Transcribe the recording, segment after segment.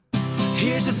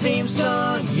Here's a theme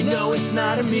song, you know it's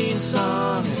not a mean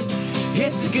song.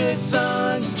 It's a good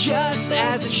song, just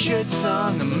as it should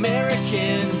song.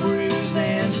 American Brews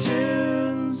and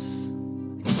Tunes.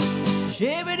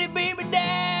 Shibbity baby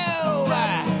down.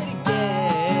 Stop it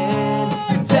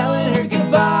again. Telling her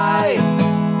goodbye.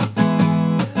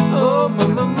 Oh my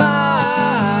my my.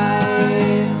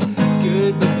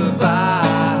 Goodbye.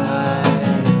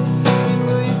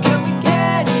 Will you come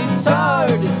again? It's hard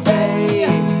to say,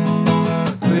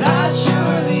 but I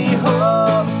surely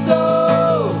hope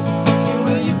so. And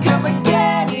will you come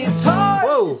again? It's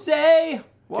hard to say.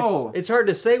 Whoa. It's hard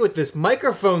to say with this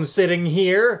microphone sitting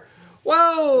here.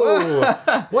 Whoa!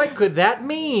 What could that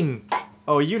mean?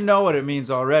 Oh, you know what it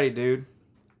means already, dude.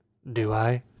 Do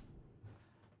I?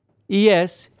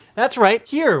 Yes. That's right.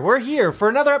 We're here for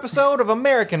another episode of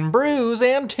American Brews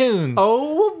and Tunes.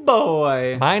 Oh,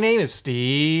 boy. My name is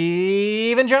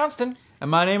Steven Johnston. And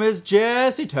my name is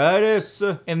Jesse Titus.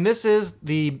 And this is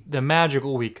the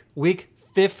magical week. Week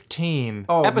 15.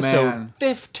 Oh, episode man.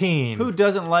 15. Who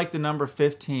doesn't like the number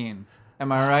 15?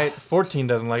 Am I right? 14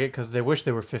 doesn't like it because they wish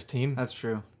they were 15. That's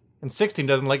true. And 16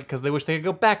 doesn't like it because they wish they could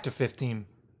go back to 15.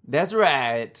 That's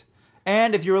right.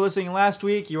 And if you were listening last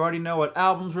week, you already know what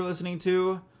albums we're listening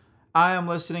to. I am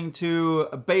listening to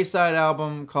a Bayside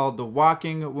album called The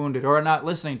Walking Wounded. Or not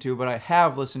listening to, but I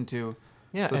have listened to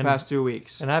for the past 2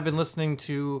 weeks. And I've been listening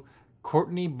to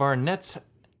Courtney Barnett's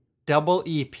double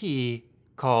EP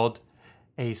called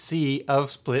A Sea of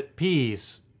Split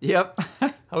Peas. Yep.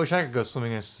 I wish I could go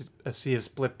swimming in a sea of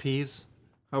split peas.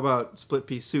 How about split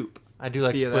pea soup? I do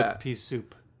like Sea of split that. pea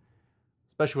soup.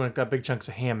 Especially when it's got big chunks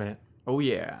of ham in it. Oh,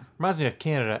 yeah. Reminds me of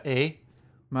Canada, eh?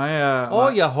 My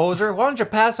you hoser, why don't you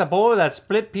pass a bowl of that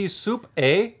split pea soup,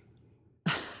 eh?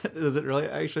 Does it really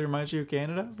actually remind you of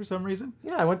Canada for some reason?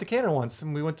 Yeah, I went to Canada once,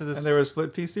 and we went to this... And there was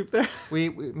split pea soup there? Me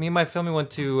and my family went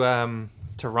to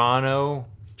Toronto.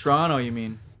 Toronto, you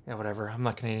mean? Yeah, whatever. I'm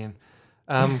not Canadian.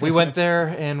 We went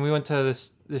there, and we went to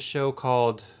this show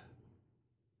called...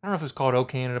 I don't know if it was called O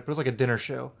Canada, but it was like a dinner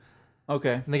show.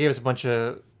 Okay. And they gave us a bunch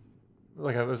of...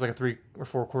 it was like a 3 or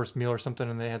 4 course meal or something,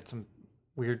 and they had some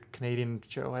weird Canadian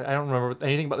show. I don't remember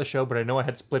anything about the show, but I know I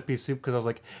had split pea soup because I was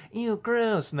like, ew,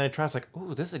 gross. And then I tried, I was like,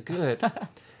 ooh, this is good.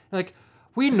 Like,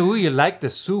 we knew you liked the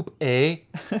soup, eh?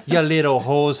 You little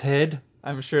hose head.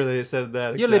 I'm sure they said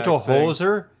that. You exact little thing.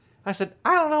 hoser. I said,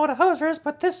 I don't know what a hoser is,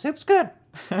 but this soup's good.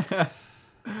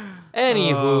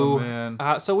 Anywho, Oh, man.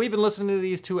 so we've been listening to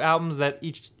these 2 albums that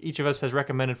each of us has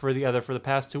recommended for the other for the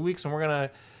past 2 weeks, and we're going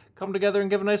to come together and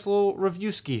give a nice little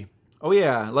review ski. Oh,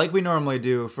 yeah, like we normally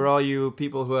do. For all you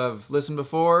people who have listened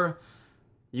before,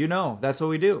 you know, that's what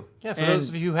we do. Yeah, for And those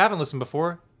of you who haven't listened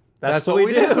before, that's what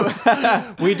we do.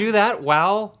 We do that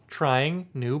while trying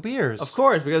new beers. Of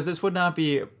course, because this would not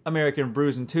be American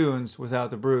Brews and Tunes without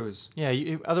the brews.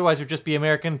 Yeah, otherwise it would just be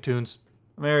American Tunes.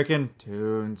 American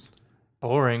Tunes.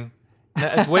 Boring.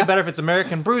 It's way better if it's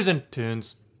American Brews and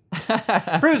Tunes.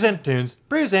 Brews and Tunes.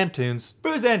 Brews and Tunes.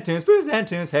 Brews and Tunes, Brews and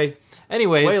Tunes. Hey,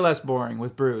 Anyways, way less boring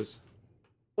with brews.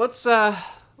 let's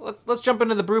jump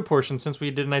into the brew portion since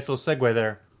we did a nice little segue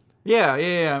there.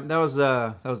 Yeah. That was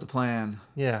the plan.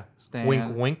 Yeah. Stan.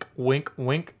 Wink, wink, wink,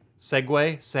 wink.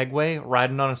 Segway,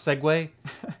 riding on a Segway.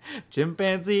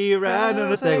 Chimpanzee riding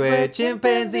on a Segway.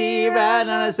 Chimpanzee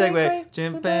riding on a Segway.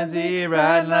 Chimpanzee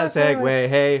riding on a Segway.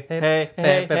 Hey.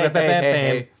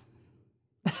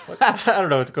 I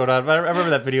don't know what's going on, but I remember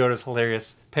that video. It was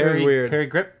hilarious. Very weird. Perry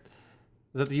Grip?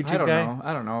 Is that the YouTube I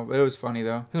guy? don't know. But it was funny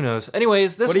though. Who knows?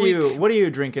 Anyways, this week... What are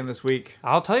you drinking this week?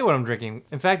 I'll tell you what I'm drinking.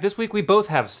 In fact, this week we both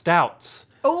have stouts.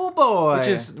 Oh boy. Which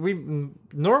is... We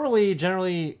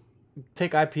generally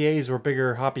take IPAs or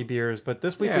bigger hoppy beers, but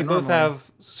this week we both normally.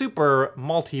 have super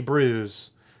malty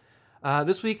brews.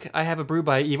 This week I have a brew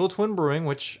by Evil Twin Brewing,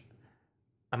 which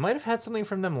I might have had something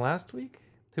from them last week,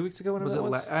 2 weeks ago. was it?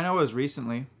 I know it was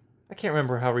recently. I can't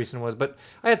remember how recent it was, but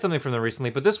I had something from them recently.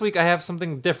 But this week I have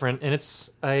something different, and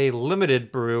it's a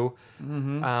limited brew.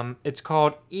 Mm-hmm. It's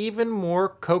called Even More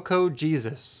Cocoa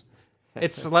Jesus.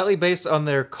 It's slightly based on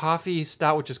their coffee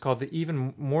stout, which is called the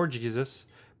Even More Jesus.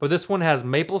 But this one has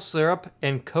maple syrup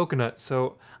and coconut,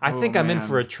 so I think I'm in man.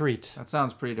 for a treat. That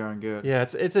sounds pretty darn good. Yeah,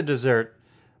 it's a dessert.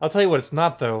 I'll tell you what it's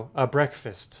not, though. A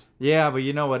breakfast. Yeah, but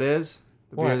you know what is?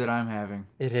 The What? beer that I'm having.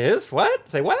 It is? What?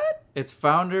 Say what? It's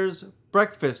Founder's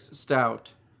Breakfast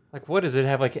Stout. Like, what does it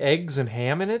have, like eggs and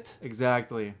ham in it?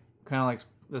 Exactly. Kind of like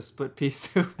the split pea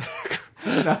soup.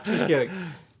 No, just kidding.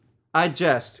 I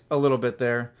jest a little bit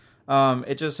there.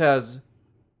 It just has...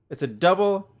 It's a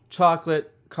double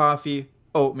chocolate coffee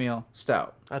oatmeal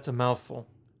stout. That's a mouthful.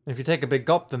 And if you take a big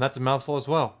gulp, then that's a mouthful as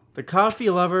well. The coffee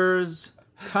lovers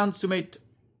consummate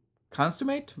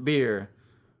Consummate beer,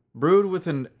 brewed with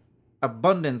an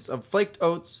abundance of flaked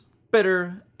oats,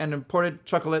 bitter and imported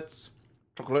chocolates,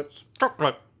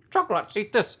 Chocolate.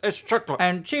 Eat this. It's chocolate.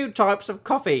 and 2 types of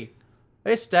coffee.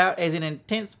 This stout is an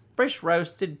intense, fresh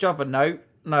roasted Java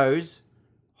nose,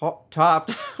 hot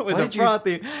topped with Why a did you-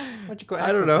 frothy, Why'd you go?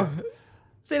 I don't know,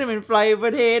 cinnamon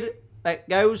flavored head that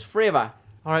goes forever.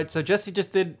 All right, so Jesse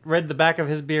just read the back of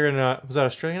his beer in was that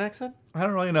Australian accent? I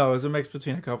don't really know. It was a mix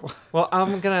between a couple. Well,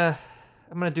 I'm gonna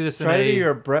do this Try in to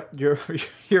a. do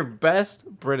your best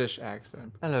British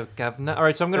accent. Hello, governor. All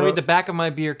right, so I'm gonna read the back of my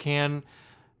beer can,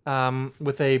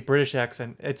 with a British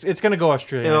accent. It's gonna go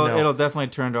Australian. I know. It'll definitely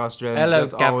turn to Australian. Hello,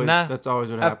 that's governor. That's always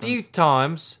what A happens. few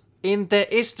times in the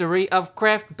history of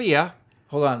craft beer,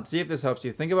 Hold on. See if this helps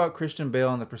you. Think about Christian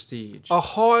Bale and The Prestige. a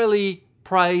highly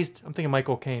praised. I'm thinking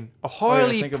Michael Caine. A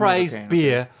highly think of Michael praised Caine,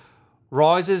 beer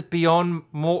rises beyond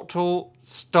mortal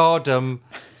stardom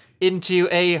into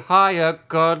a higher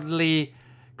godly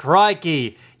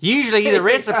crikey. Usually the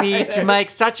recipe to make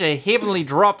such a heavenly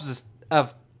drops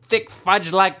of thick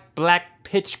fudge-like black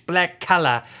pitch black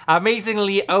color,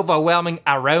 amazingly overwhelming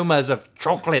aromas of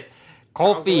chocolate,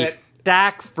 coffee, Chocolate.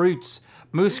 dark fruits,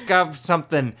 muscov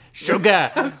something,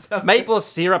 sugar, maple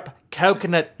syrup,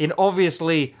 coconut, and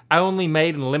obviously only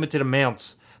made in limited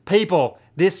amounts. People,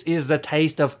 this is the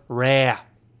taste of rare.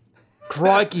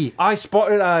 Crikey, I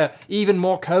spotted even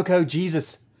more Cocoa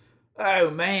Jesus. Oh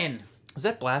man. Is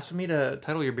that blasphemy to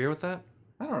title your beer with that?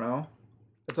 I don't know.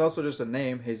 It's also just a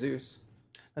name, Jesus.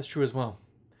 That's true as well.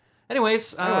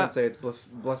 Anyways, I wouldn't say it's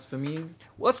blasphemy.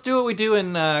 let's do what we do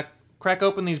and crack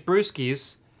open these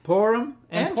brewskis Pour them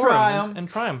and pour 'em try them. and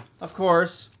try them. Of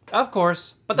course. Of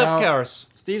course, but Now- of course.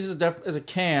 Steve's is a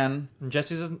can. And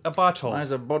Jesse's is a bottle.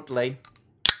 Mine's a bottle.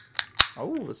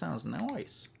 Oh, it sounds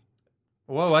nice.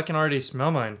 Whoa, I can already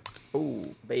smell mine. Oh,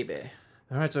 baby.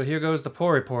 All right, so here goes the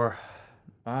pour.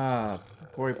 Ah,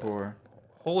 pour.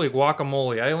 Holy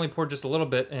guacamole! I only poured just a little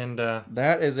bit, and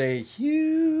That is a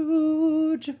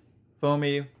huge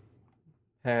foamy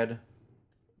head.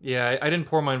 yeah, I didn't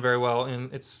pour mine very well,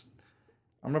 and it's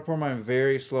I'm gonna pour mine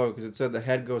very slow because it said the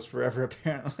head goes forever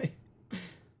apparently.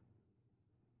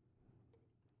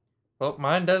 well,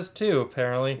 mine does too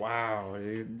apparently. Wow,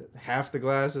 dude. Half the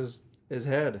glass is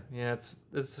head. Yeah,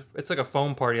 it's like a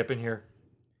foam party up in here.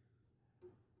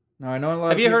 Now I know a lot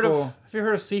Have of you people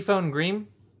heard of Seafoam Green?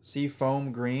 see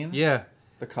foam green. Yeah.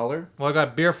 The color. Well, I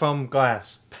got beer foam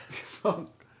glass.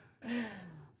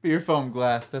 Beer foam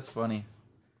glass. That's funny.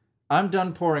 I'm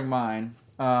done pouring mine.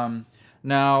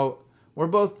 Now we're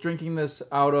both drinking this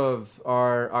out of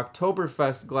our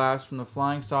Oktoberfest glass from the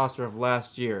Flying Saucer of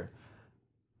last year.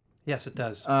 Yes, it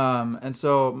does. And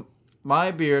so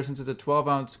my beer, since it's a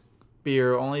 12-ounce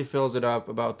beer, only fills it up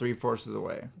about 3/4 of the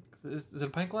way. Is it a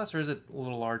pint glass or is it a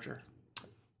little larger?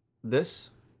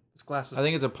 This? This glass is. I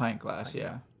think it's a pint glass,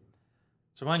 yeah.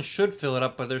 So mine should fill it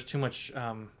up, but there's too much.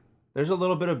 There's a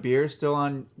little bit of beer still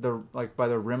on the by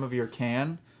the rim of your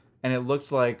can, and it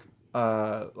looked like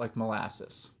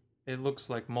molasses. It looks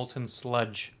like molten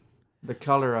sludge. The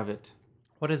color of it.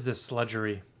 What is this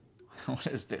sludgery? What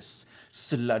is this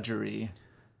sludgery?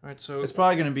 All right, so It's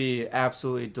probably going to be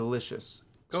absolutely delicious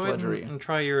go ahead sludgery. and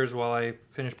try yours while I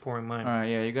finish pouring mine. All right,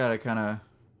 yeah, you got to kind of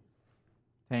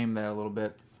tame that a little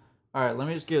bit. All right, let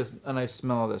me just get a nice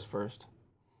smell of this first.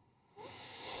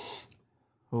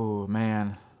 Oh,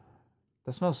 man.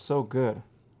 That smells so good.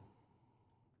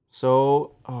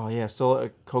 So, oh yeah, so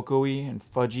cocoa-y and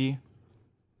fudgy.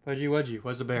 Fudgy Wudgy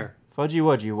was a bear. Fudgy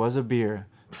Wudgy was a beer.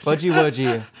 Fudgy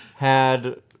Wudgy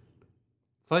had...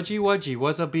 Fudgy Wudgy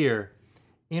was a beer.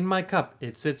 In my cup,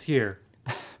 it sits here.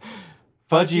 Fudgy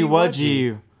Fudgy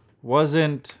Wudgy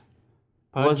wasn't...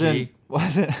 Pudgy.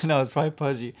 Wasn't... No, it's probably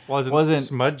pudgy. Wasn't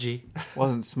smudgy.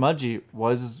 Wasn't smudgy.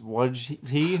 Was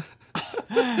he?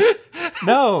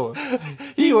 No.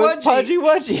 He was Wudgy. Pudgy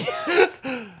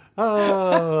Wudgy.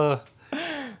 Oh,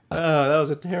 that was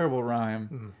a terrible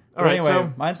rhyme. All right, anyway,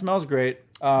 so mine smells great.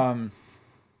 Why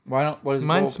don't what is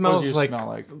mine what does smells yours like, smell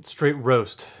like? straight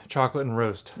roast, chocolate and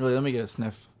roast. Really, let me get a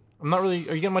sniff. I'm not really.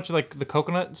 Are you getting much of like the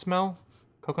coconut smell?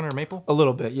 Coconut or maple? A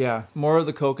little bit, yeah. More of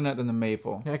the coconut than the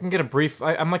maple. Yeah, I can get a brief.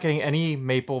 I'm not getting any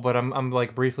maple, but I'm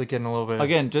like briefly getting a little bit.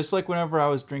 Again, just like whenever I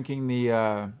was drinking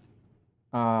the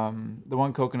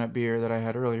one coconut beer that I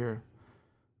had earlier.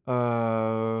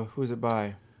 Who's it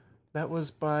by? That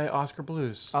was by Oscar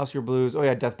Blues. Oscar Blues. Oh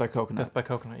yeah, Death by Coconut. Death by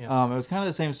Coconut. Yes. It was kind of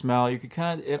the same smell. You could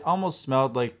kind of, it almost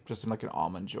smelled like just like an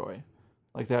Almond Joy,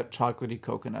 like that chocolatey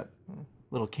coconut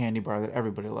little candy bar that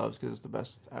everybody loves because it's the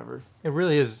best ever. It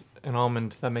really is an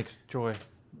almond that makes joy.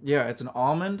 Yeah, it's an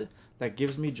almond that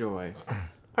gives me joy. All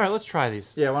right, let's try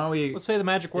these. Yeah, why don't we? Let's say the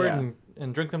magic word Yeah.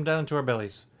 and drink them down into our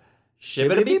bellies.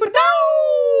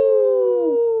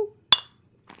 Shibbidi-beep-a-dow!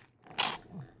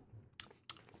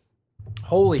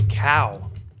 Holy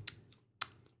cow.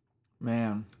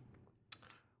 Man,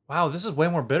 Wow, this is way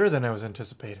more bitter than I was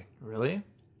anticipating. really?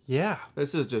 Yeah.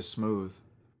 This is just smooth.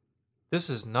 This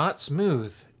is not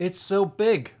smooth. It's so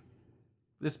big.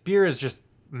 This beer is just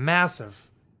massive.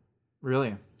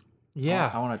 Really? Yeah.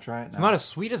 I want to try it now. It's not as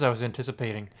sweet as I was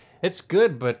anticipating. It's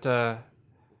good, but let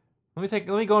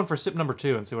me go in for sip number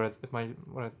 2 and see what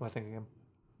I think again.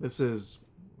 This is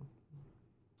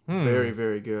Hmm. very,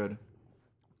 very good.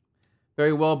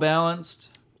 Very well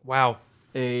balanced. Wow.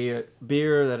 A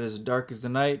beer that is dark as the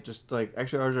night. Just like,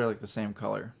 actually, ours are like the same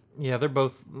color. Yeah, they're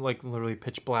both like literally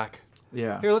pitch black.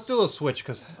 Yeah. Here, let's do a little switch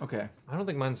because Okay. I don't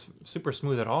think mine's super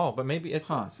smooth at all, but maybe it's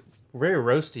Huh. very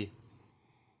roasty.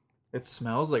 It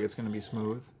smells like it's going to be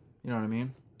smooth. You know what I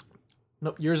mean?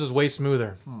 Nope, yours is way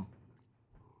smoother.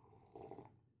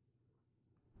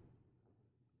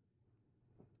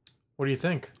 What do you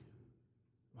think?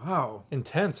 Wow.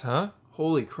 Intense, huh?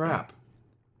 Holy crap.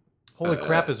 Holy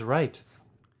crap is right.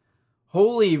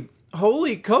 Holy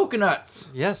coconuts.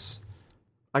 Yes,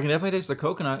 I can definitely taste the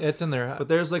coconut, it's in there. but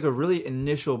there's like a really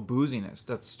initial booziness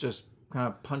that's just kind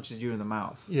of punches you in the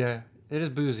mouth. Yeah, it is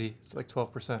boozy. It's like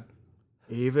 12%.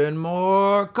 Even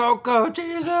more cocoa,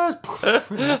 Jesus! It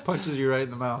just punches you right in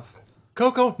the mouth.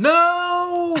 Coco,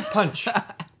 no punch.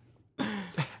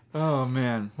 Oh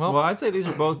man. Well- Well, I'd say these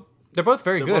are both. They're both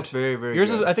very They're good. both very, very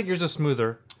yours good. is. I think yours is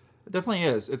smoother. It definitely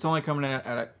is. It's only coming in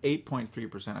at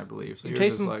 8.3%, I believe. So You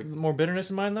yours is tasting like, more bitterness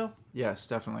in mine though. yes,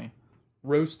 definitely.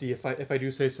 Roasty, if I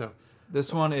do say so.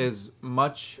 This one is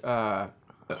much much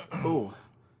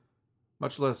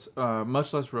less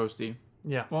roasty.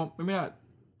 Yeah, Well, maybe not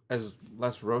as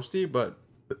less roasty, but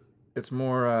it's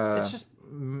more it's just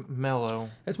mellow.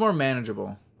 it's more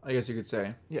manageable, I guess you could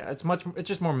say. Yeah, it's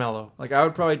just more mellow. Like I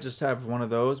would probably just have one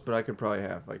of those, but I could probably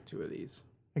have like 2 of these,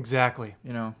 Exactly.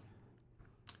 you know.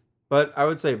 But I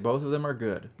would say both of them are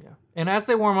good. Yeah. And as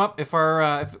they warm up, if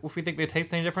we think they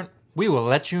taste any different, we will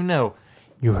let you know.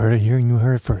 You heard it here and you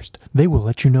heard it first. They will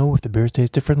let you know if the beers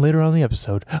taste different later on in the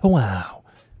episode. Oh, wow.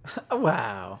 Oh,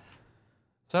 wow.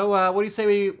 So, what do you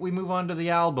say we move on to the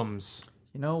albums?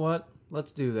 You know what?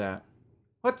 Let's do that.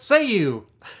 What say you?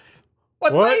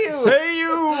 What say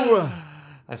you?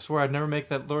 I swear I'd never make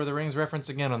that Lord of the Rings reference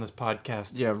again on this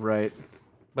podcast. Yeah, right.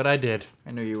 But I did.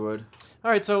 I knew you would.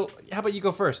 All right, so how about you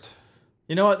go first?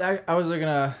 You know what? I was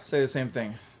gonna say the same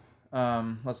thing.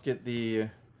 Let's get the.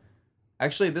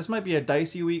 Actually, this might be a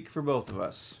dicey week for both of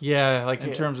us Yeah, like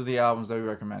in terms of the albums that we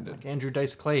recommended. Andrew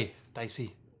Dice Clay.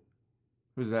 Dicey.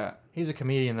 Who's that? He's a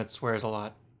comedian that swears a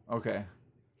lot. Okay.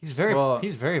 He's very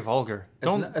vulgar.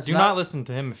 It's Do not listen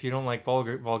to him if you don't like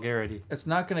vulgarity. It's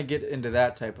not gonna get into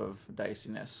that type of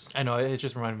diciness. I know, it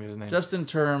just reminded me of his name. Just in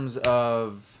terms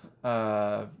of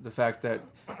the fact that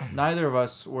neither of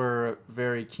us were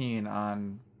very keen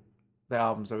on the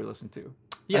albums that we listened to.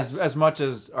 Yes. As much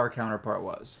as our counterpart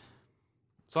was.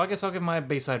 So I guess I'll give my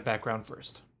Bayside background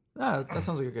first. Ah, that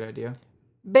sounds like a good idea.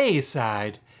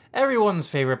 Bayside. Everyone's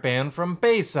favorite band from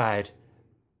Bayside.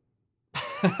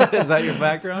 Is that your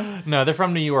background? No, they're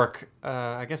from New York.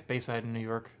 I guess Bayside in New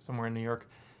York, somewhere in New York.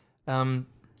 And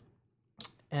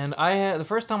the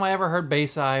first time I ever heard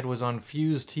Bayside was on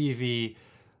Fuse TV,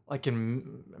 like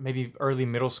in maybe early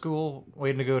middle school,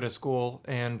 waiting to go to school,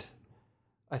 and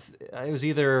it was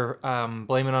either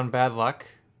Blame It on Bad Luck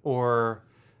or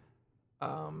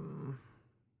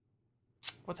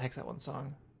what the heck's that one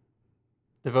song?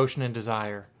 Devotion and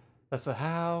Desire. That's the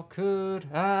How Could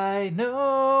I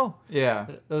Know? Yeah.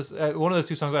 Those one of those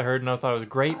two songs I heard and I thought it was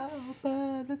great.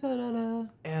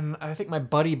 And I think my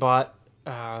buddy bought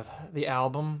the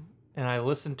album and I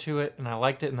listened to it and I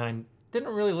liked it, and then I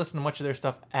didn't really listen to much of their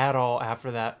stuff at all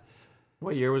after that.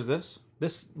 What year was this?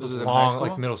 This was Was it in long, high school?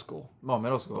 like middle school. Oh,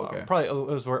 middle school. Okay. Probably it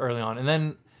was early on, and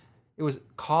then it was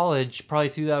college, probably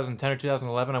 2010 or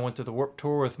 2011. I went to the Warped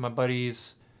Tour with my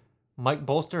buddies Mike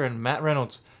Bolster and Matt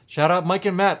Reynolds. Shout out Mike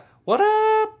and Matt. What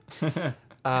up?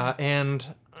 And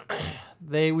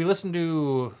we listened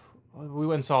to, we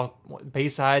went and saw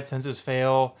Bayside, Senses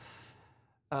Fail,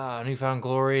 Newfound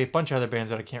Glory, a bunch of other bands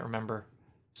that I can't remember.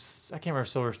 I can't remember if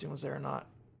Silverstein was there or not.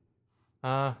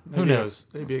 Who knows?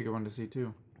 They'd be a good one to see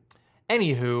too.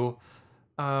 Anywho,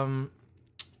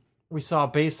 we saw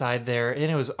Bayside there, and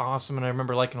it was awesome, and I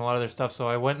remember liking a lot of their stuff, so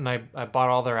I went and I bought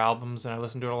all their albums, and I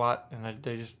listened to it a lot, and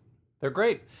they're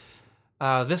great.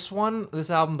 This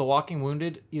album, The Walking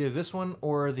Wounded, either this one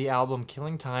or the album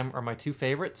Killing Time are my two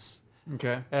favorites,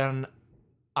 Okay. and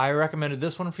I recommended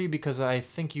this one for you because I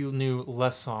think you knew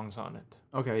less songs on it.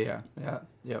 Okay, yeah. Yeah.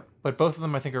 Yep. But both of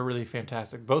them I think are really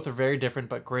fantastic. Both are very different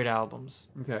but great albums.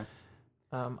 Okay.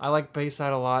 I like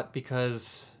Bayside a lot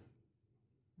because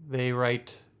they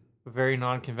write very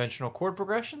non-conventional chord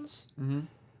progressions.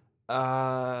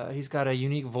 He's got a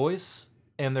unique voice,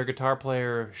 and their guitar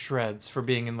player shreds for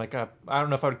being in like a, I don't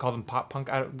know if I would call them pop punk.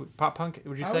 Pop punk,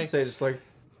 would you say? I would say just like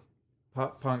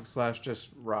pop punk / just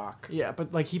rock. Yeah,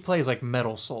 but like he plays like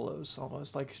metal solos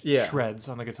almost, like Yeah. shreds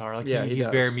on the guitar. Like Yeah, he's he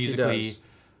does. very He musically does.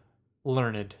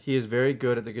 learned. He is very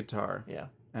good at the guitar. Yeah.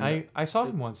 And I saw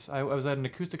him once. I was at an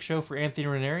acoustic show for Anthony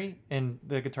Ranieri, and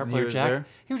the guitar And he player was Jack. there?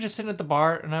 He was just sitting at the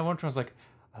bar, and I went to him. I was like,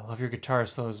 "I love your guitar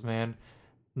solos, man.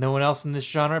 No one else in this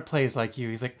genre plays like you."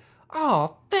 He's like,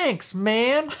 "Oh, thanks,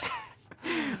 man."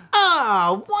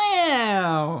 Oh,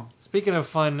 wow! Speaking of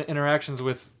fun interactions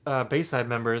with Bayside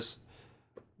members,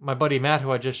 my buddy Matt,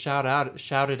 who I just shouted out.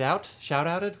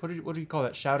 What do you call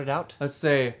that? Shouted out. Let's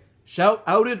say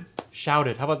shouted.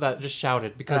 Shouted. How about that? Just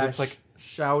shouted because it's like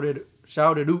shouted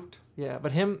out. yeah.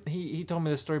 But he told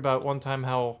me this story about one time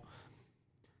how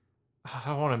I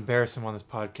don't want to embarrass him on this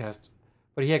podcast,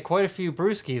 but he had quite a few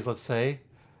brewskis, let's say,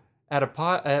 at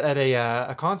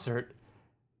a concert,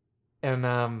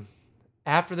 and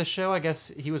after the show, I guess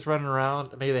he was running around.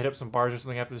 Maybe they hit up some bars or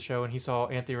something after the show, and he saw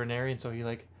Anthony Ranieri, and so he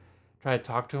like tried to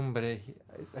talk to him, but I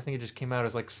think it just came out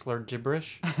as like slurred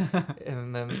gibberish.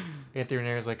 And then Anthony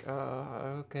Ranieri was like,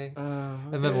 okay.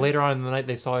 And then later on in the night,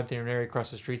 they saw Anthony Ranieri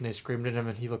across the street, and they screamed at him,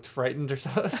 and he looked frightened or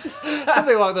something,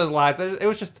 something along those lines. It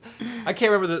was just, I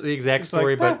can't remember the exact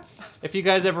story, but if you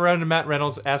guys ever run into Matt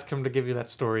Reynolds, ask him to give you that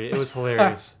story. It was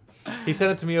hilarious. He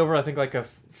sent it to me over, I think, like a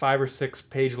 5 or 6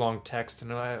 page long text,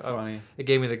 and Funny. it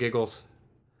gave me the giggles.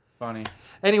 Funny.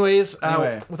 Anyways,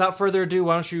 Anyway. without further ado,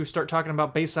 why don't you start talking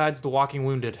about Bayside's The Walking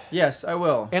Wounded? Yes, I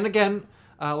will. And again,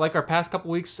 like our past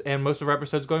couple weeks and most of our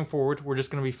episodes going forward, we're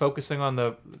just going to be focusing on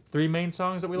the 3 main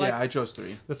songs that we like. Yeah, I chose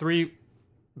 3. The 3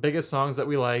 biggest songs that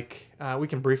we like. We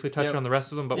can briefly touch Yep. on the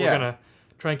rest of them, but Yeah. we're going to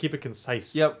try and keep it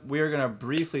concise. Yep, we are going to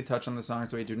briefly touch on the songs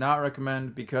that we do not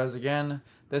recommend because, again,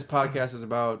 this podcast is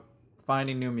about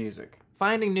finding new music.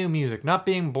 Finding new music, not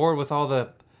being bored with all the...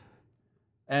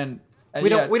 And We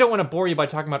don't want to bore you by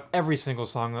talking about every single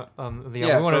song on the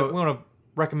Yeah, album. so- We want to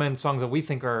recommend songs that we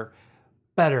think are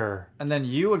better. And then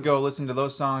you would go listen to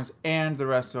those songs and the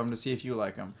rest of them to see if you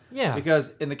like them. Yeah.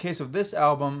 Because in the case of this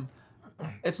album,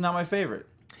 it's not my favorite.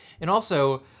 And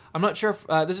also, I'm not sure if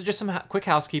this is just some quick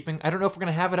housekeeping. I don't know if we're going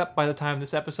to have it up by the time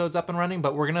this episode's up and running,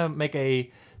 but we're going to make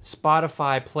a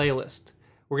Spotify playlist.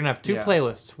 We're going to have 2 Yeah.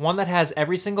 playlists. One that has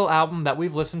every single album that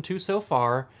we've listened to so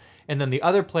far, and then the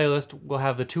other playlist will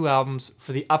have the 2 albums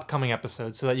for the upcoming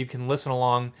episode so that you can listen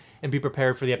along and be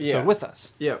prepared for the episode Yeah. with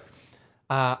us. Yep.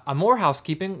 On more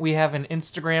housekeeping, we have an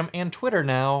Instagram and Twitter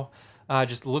now.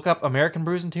 Just look up American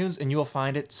Brews and Tunes and you will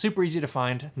find it. Super easy to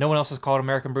find. No one else is called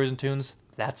American Brews and Tunes.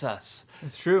 That's us.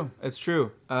 It's true. It's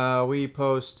true. We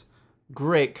post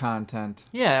great content.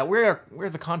 Yeah, we're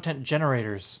the content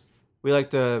generators. We like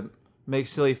to make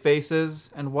silly faces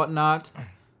and whatnot.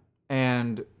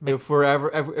 And if we're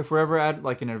ever at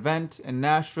like an event in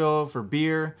Nashville for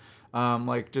beer,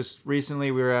 like just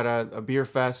recently we were at a beer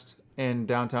fest in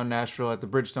downtown Nashville at the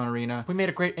Bridgestone Arena. We made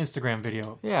a great Instagram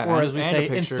video. Yeah, Or and- as we and say, a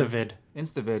picture. Instavid.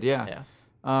 Instavid, yeah.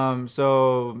 Yeah.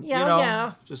 So Yeah, you know,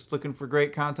 yeah. just looking for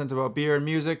great content about beer and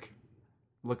music.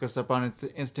 Look us up on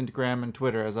Instagram and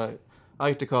Twitter, as I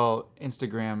like to call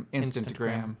Instagram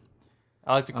Instantgram.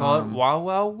 I like to call it Wow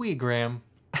Wow Wee Gram.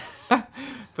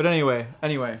 But anyway.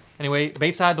 Anyway,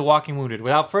 Bayside The Walking Wounded.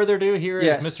 Without further ado, here is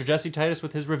Yes. Mr. Jesse Titus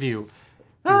with his review.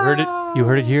 You heard it. You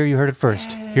heard it here. You heard it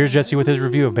first. Here's Jesse with his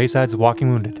review of Bayside's The Walking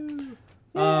Wounded.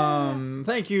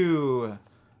 Thank you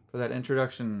for that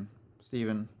introduction,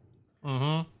 Stephen.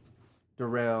 Mm-hmm.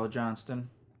 Darrell Johnston.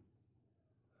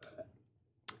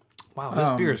 Wow, this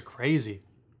beer is crazy.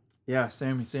 Yeah,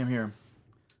 same here.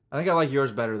 I think I like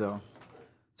yours better though.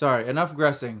 Sorry, enough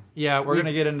aggressing. Yeah, We're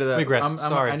gonna get into that. we aggressed.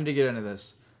 Sorry. I need to get into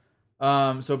this.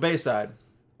 So Bayside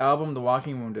album, The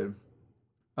Walking Wounded.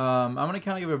 I'm gonna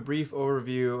kind of give a brief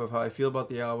overview of how I feel about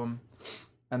the album,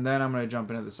 and then I'm gonna jump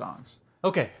into the songs.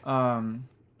 Okay.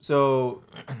 So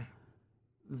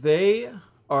they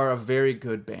are a very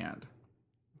good band.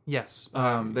 Yes.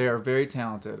 They are very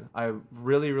talented. I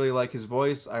really, really like his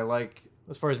voice. I like.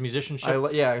 As far as musicianship,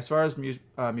 As far as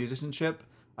musicianship,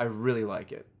 I really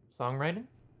like it. songwriting,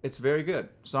 It's very good.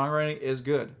 Songwriting is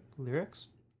good. lyrics.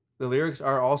 The lyrics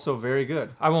are also very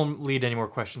good. I won't lead any more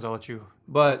questions. I'll let you.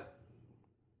 But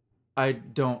I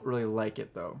don't really like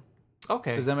it though.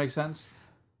 Okay. Does that make sense?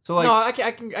 So like no,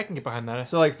 I can get behind that.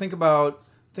 think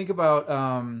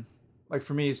about like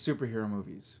for me superhero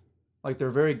movies. Like,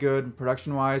 they're very good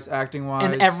production-wise, acting-wise.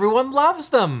 And everyone loves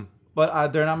them. But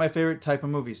they're not my favorite type of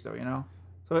movies, though, you know?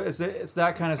 So it's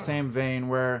that kind of same vein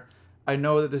where I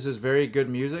know that this is very good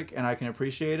music and I can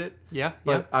appreciate it. Yeah,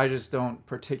 But I just don't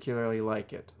particularly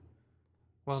like it.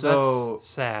 Well, So- that's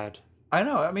sad. I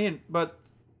know, I mean, but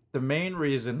the main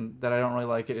reason that I don't really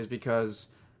like it is because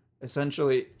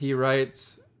essentially he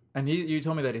writes, and you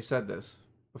told me that he said this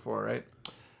before, right?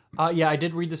 Yeah, I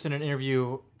did read this in an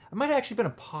interview. It might have actually been a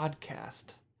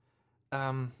podcast.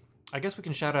 I guess we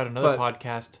can shout out another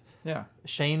podcast. Yeah.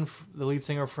 Shane, the lead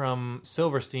singer from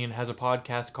Silverstein, has a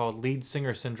podcast called Lead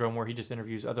Singer Syndrome, where he just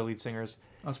interviews other lead singers.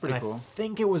 That's pretty and cool. I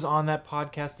think it was on that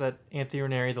podcast that Anthony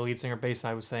Ranieri, the lead singer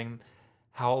Bayside, was saying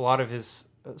how a lot of his...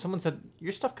 someone said,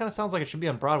 your stuff kind of sounds like it should be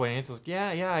on Broadway. And Anthony was like,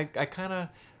 yeah, I kind of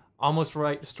almost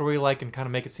write story-like and kind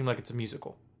of make it seem like it's a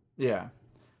musical. Yeah.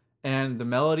 And the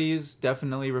melodies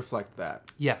definitely reflect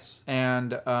that. Yes.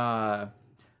 And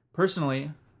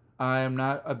personally, I am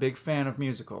not a big fan of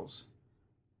musicals.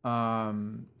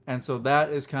 And so that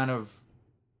is kind of...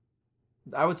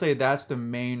 I would say that's the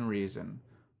main reason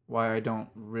why I don't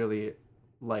really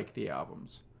like the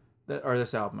albums. Or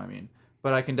this album, I mean.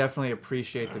 But I can definitely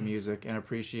appreciate the music and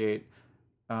appreciate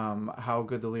how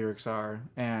good the lyrics are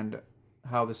and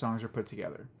how the songs are put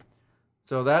together.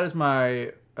 So that is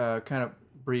my kind of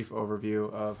brief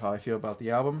overview of how I feel about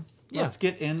the album. Yeah. Let's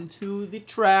get into the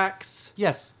tracks.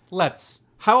 Yes, let's.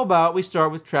 How about we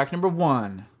start with track number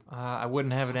 1? I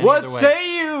wouldn't have it any What other way.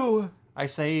 say you? I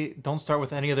say don't start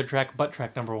with any other track but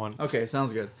track number 1. Okay,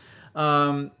 sounds good.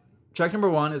 Track number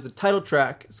 1 is the title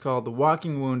track. It's called The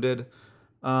Walking Wounded.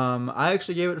 I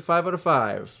actually gave it a 5 out of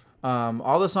 5.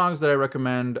 All the songs that I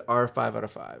recommend are 5 out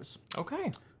of 5s.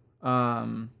 Okay.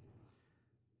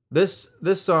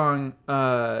 This song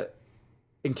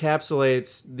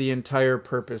encapsulates the entire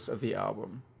purpose of the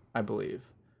album, I believe,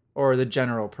 or the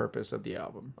general purpose of the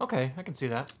album. Okay, I can see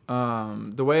that.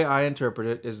 The way I interpret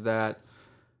it is that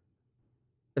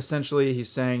essentially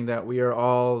he's saying that we are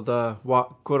all the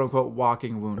quote unquote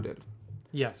walking wounded.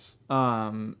 Yes.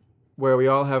 Where we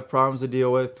all have problems to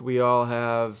deal with. We all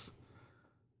have,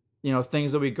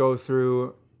 things that we go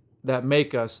through that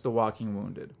make us the walking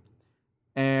wounded.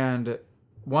 And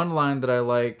one line that I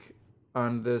like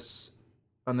on this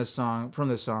song, from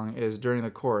this song, is during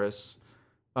the chorus,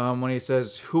 when he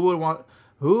says, Who would want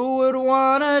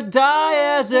to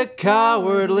die as a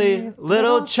cowardly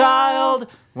little child?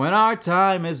 When our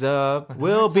time is up,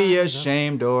 we'll be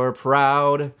ashamed or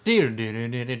proud.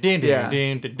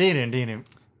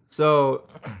 So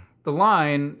the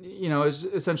line, is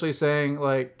essentially saying,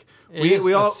 like,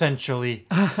 we all essentially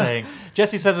saying.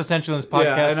 Jesse says essentially in this podcast.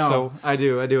 Yeah, I know. So I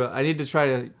do. I need to try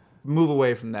to move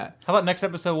away from that. how about next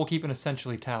episode we'll keep an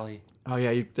essentially tally. Oh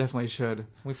yeah, you definitely should.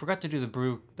 We forgot to do the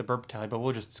burp tally, but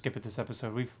we'll just skip it this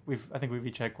episode. I think we've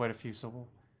each had quite a few, so we'll.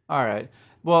 All right.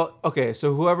 Well, okay.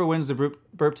 So whoever wins the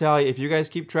burp tally, if you guys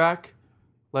keep track,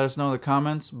 let us know in the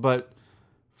comments. But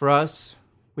for us,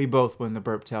 we both win the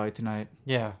burp tally tonight.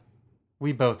 Yeah,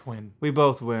 we both win. We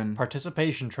both win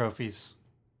Participation trophies.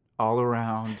 all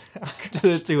around to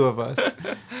the two of us.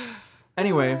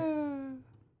 Anyway,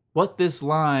 what this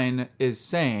line is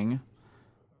saying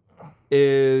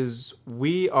is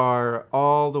we are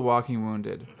all the walking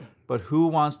wounded, but who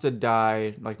wants to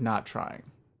die like not trying?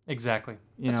 Exactly.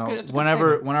 That's a good when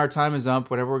statement. our time is up,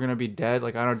 whenever we're going to be dead,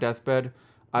 like on our deathbed,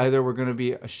 either we're going to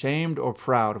be ashamed or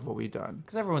proud of what we've done.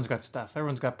 Because everyone's got stuff.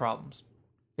 Everyone's got problems.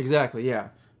 Exactly, yeah.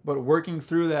 But working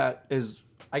through that is,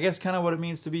 I guess, kind of what it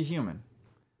means to be human.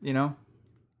 A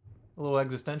little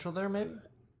existential there, maybe.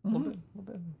 A little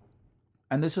bit.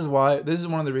 And this is one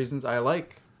of the reasons I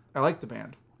like the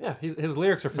band. Yeah, his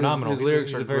lyrics are phenomenal. his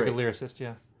lyrics he's are a very great. good lyricist.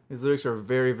 Yeah. His lyrics are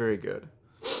very, very good.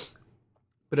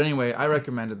 But anyway, I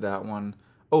recommended that one.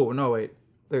 Oh, no, wait.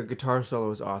 The guitar solo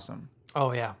is awesome.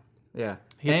 Oh yeah. Yeah.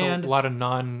 He has And a lot of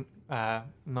non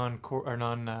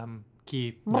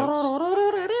key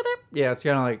notes. yeah, it's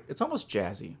kind of like, it's almost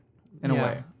jazzy in a Yeah.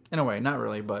 way. In a way, not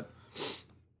really, but.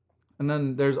 And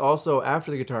then there's also, after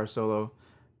the guitar solo,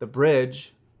 the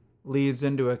bridge leads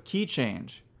into a key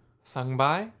change. Sung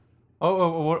by?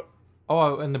 Oh,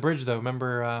 and the bridge though.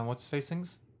 Remember what's his face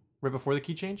sings right before the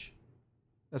key change?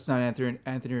 That's not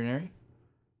Anthony Ranieri?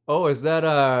 Oh, is that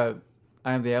I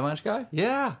Am the Avalanche guy?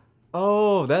 Yeah,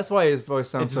 Oh, that's why his voice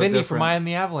sounds it's so Vinny different. from I Am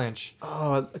the Avalanche.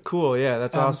 Oh, cool. Yeah,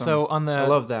 that's awesome. So on I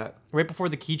love that. right before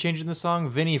the key change in the song,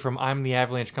 Vinny from I'm the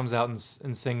Avalanche comes out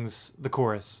and sings the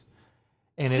chorus.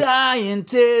 And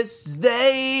Scientists,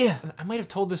 they I might have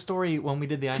told this story when we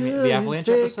did the couldn't Avalanche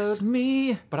fix episode,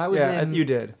 me. but I was Yeah, in. you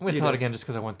did. I'm gonna You tell it did. again just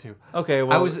because I want to. Okay,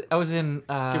 well, I was in.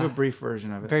 give a brief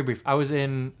version of it. Very brief. I was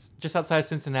in just outside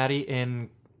Cincinnati in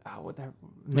what that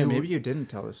Maybe you didn't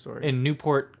tell the story. in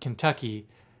Newport, Kentucky,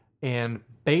 and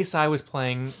Bayside was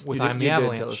playing with I'm the you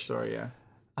Avalanche. did tell the story,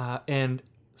 yeah. And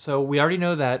so we already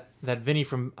know that Vinny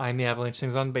from I'm the Avalanche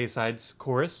sings on Bayside's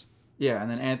chorus, Yeah, and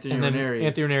then Anthony and then Ranieri.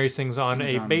 Anthony Ranieri sings on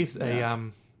Sings a on- bass yeah.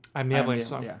 I'm the Avalanche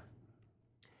song. Yeah.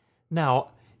 Now,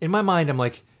 in my mind, I'm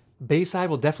like, Bayside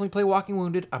will definitely play Walking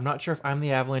Wounded. I'm not sure if I'm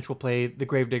the Avalanche will play the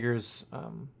Gravediggers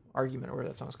Argument or whatever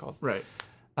that song's called. Right.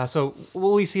 So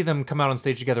we'll only see them come out on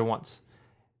stage together once.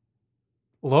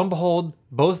 Lo and behold,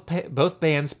 both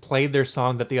bands played their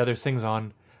song that the other sings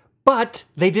on, but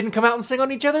they didn't come out and sing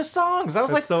on each other's songs. I was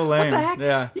That's like, so what lame. the heck?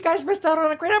 Yeah. You guys missed out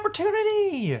on a great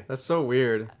opportunity. That's so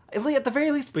weird. At the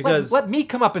very least, Because- let me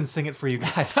come up and sing it for you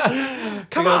guys. Come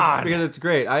because, on. Because it's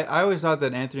great. I always thought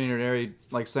that Anthony Ranieri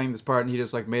like sang this part and he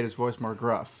just like made his voice more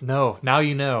gruff. No, now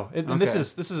you know. And this Okay.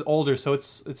 is older, so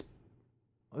it's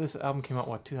this album came out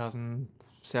what 2007.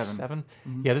 7.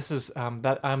 Yeah, this is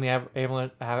that I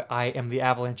am the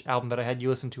Avalanche album that I had you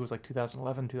listen to was like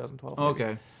 2011, 2012. maybe.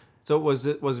 Okay. So was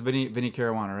Vinny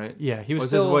Caruana, right? Yeah, he was Was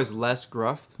still. his voice less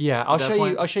gruff? Yeah, I'll that show you.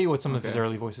 point? I'll show you what some of his Okay.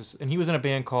 early voices. And he was in a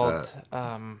band called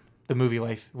The Movie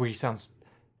Life, where he sounds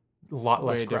a lot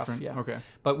less Way gruff. different. Yeah. Okay.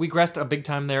 But we grasped a big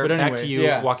time there. But anyway, Back to you,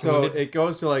 yeah. Walking So Wounded. it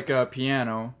goes to like a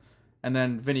piano, and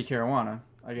then Vinny Caruana,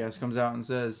 I guess, comes out and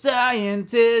says,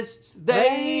 "Scientists,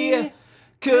 they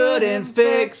couldn't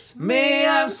fix me.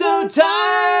 I'm so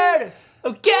tired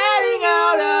of getting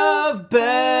out of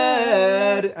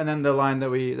bed." And then the line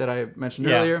that I mentioned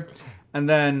Yeah. earlier, and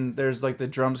then there's like the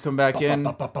drums come back in.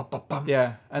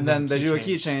 Yeah, and then they key do a key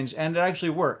change. change, and it actually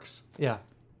works. Yeah.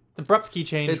 The abrupt key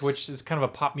change, It's- which is kind of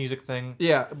a pop music thing.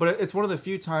 Yeah, but it's one of the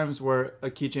few times where a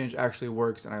key change actually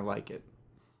works, and I like it.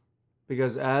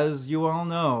 Because as you all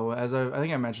know, as I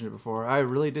think I mentioned it before, I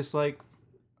really dislike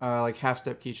like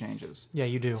half-step key changes. Yeah,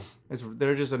 you do.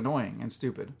 They're just annoying and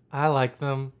stupid. I like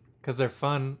them because they're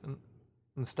fun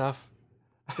and stuff.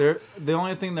 They're the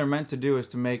only thing they're meant to do is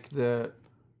to make the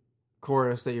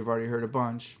chorus that you've already heard a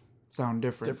bunch sound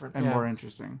different and yeah. more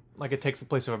interesting. Like it takes the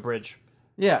place of a bridge.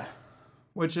 Yeah.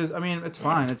 Which is, I mean, it's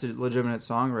fine. It's a legitimate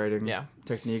songwriting Yeah.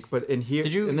 technique. But in here,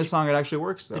 Did you- in this song, it actually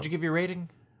works, though. Did you give your rating?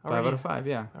 5 already? out of 5,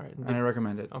 yeah. All right. And I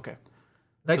recommend it. Okay.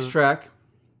 Next So- track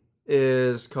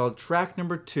is called track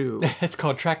number 2. It's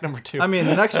called track number 2. I mean,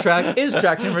 the next track is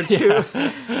track number 2.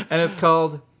 And it's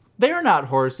called They're Not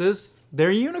Horses,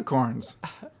 They're Unicorns. I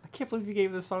can't believe you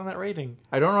gave this song that rating.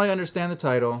 I don't really understand the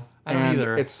title. I don't and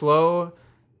either. It's slow,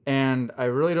 and I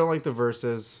really don't like the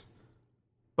verses.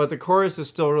 But the chorus is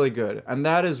still really good. And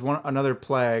that is another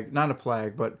plague, not a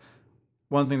plague, but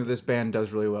one thing that this band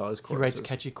does really well is He choruses. writes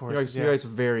catchy choruses. He writes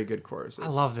very good choruses. I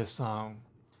love this song.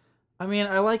 I mean,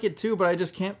 I like it too, but I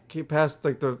just can't keep past,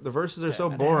 like, the verses are so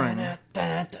boring. Yeah.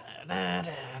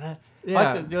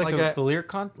 Yeah, Do you like like the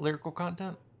lyrical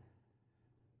content?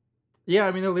 Yeah,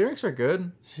 I mean, the lyrics are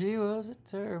good. She was a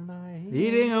termite.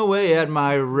 Eating away at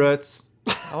my roots.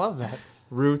 I love that.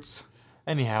 Roots.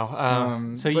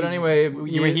 Anyhow, so but anyway,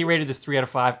 he rated this 3 out of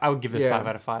 5. I would give this Yeah. 5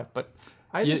 out of 5, but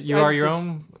I you, just- you I are your just-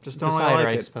 own just don't really decider, like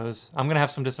I it. suppose. I'm gonna have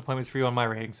some disappointments for you on my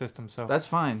rating system. So That's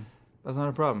fine. That's not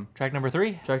a problem. track number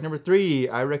 3, Track number 3,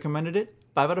 I recommended it.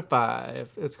 5 out of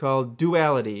 5. It's called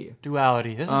Duality.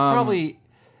 Duality. This is probably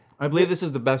I believe this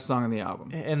is the best song on the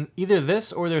album. and either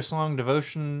this or their song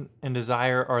Devotion and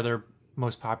Desire are their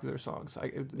most popular songs.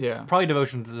 Yeah. Probably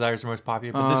Devotion and Desire is their most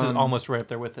popular, but this is almost right up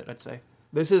there with it, I'd say.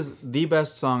 This is the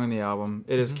best song on the album.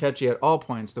 It Mm-hmm. is catchy at all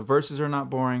points. The verses are not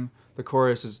boring. The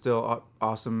chorus is still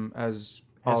awesome as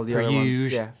all the per other usual.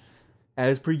 ones. Yeah.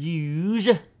 As per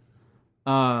usual.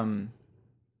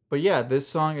 But yeah, this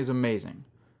song is amazing.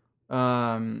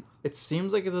 It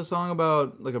seems like it's a song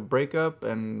about like a breakup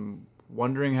and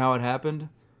wondering how it happened.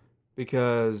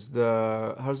 Because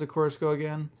how does the chorus go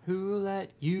again? Who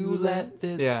let you let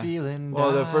this feeling die?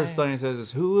 Well, the first line he says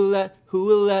is, who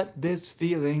will let this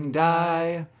feeling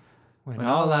die? When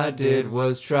all I did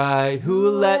was try. Who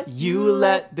let you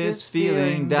let this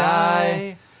feeling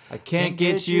die? I can't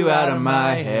get you out of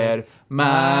my head,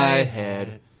 my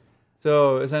head.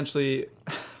 So essentially,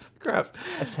 crap.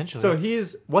 Essentially. So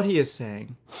what he is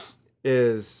saying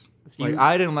is, like,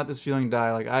 I didn't let this feeling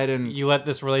die. Like, I didn't. you let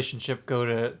this relationship go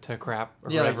to crap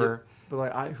or Yeah, like, whatever. but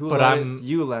like, But let I'm- it?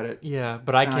 You let it. Yeah,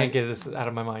 but I And can't I- get this out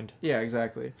of my mind. Yeah,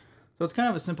 exactly. So it's kind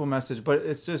of a simple message, but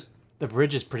it's just, The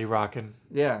bridge is pretty rocking.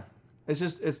 yeah.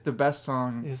 It's the best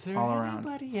song Is there all around.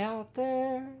 anybody out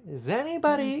there? Is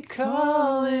anybody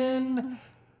calling?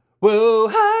 Whoa,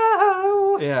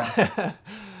 how? Yeah.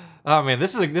 Oh man,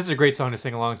 this is a great song to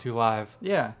sing along to live.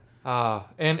 Yeah.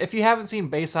 And if you haven't seen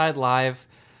Bayside live,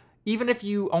 even if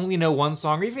you only know one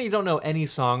song, or even if you don't know any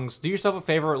songs, do yourself a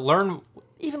favor, learn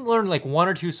even learn like one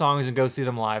or two songs and go see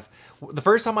them live. The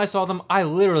first time I saw them, I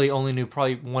literally only knew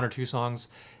probably one or two songs,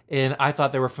 and I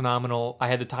thought they were phenomenal. I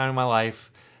had the time of my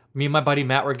life. Me and my buddy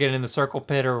Matt were getting in the circle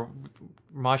pit or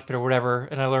mosh pit or whatever,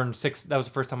 and I learned six. That was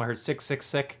the first time I heard Sick, Sick,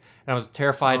 Sick, and I was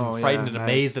terrified Oh, and frightened yeah, and nice.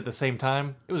 amazed at the same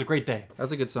time. It was a great day.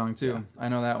 That's a good song too. I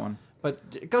know that one.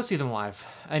 But go see them live.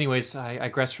 Anyways, I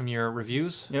digress from your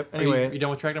reviews. Yep, Are you- anyway. you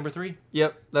done with track number 3?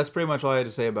 Yep, that's pretty much all I had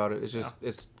to say about it. It's just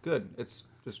it's good. It's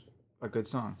just a good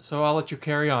song. So I'll let you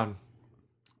carry on.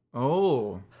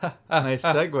 Oh, nice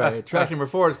segue. Track number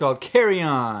 4 is called "Carry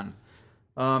On."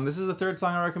 This is the third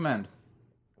song I recommend.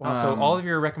 Wow, so all of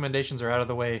your recommendations are out of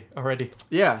the way already.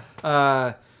 Yeah,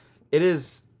 it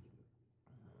is.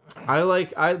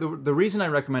 The reason I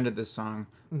recommended this song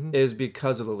is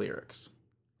because of the lyrics.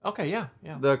 Okay, yeah.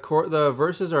 The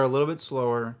verses are a little bit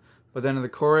slower, but then in the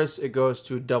chorus it goes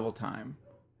to double time,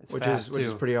 It's which fast,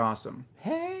 is too. pretty awesome.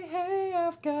 Hey, hey,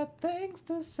 I've got things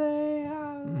to say.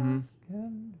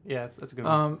 Yeah, that's a good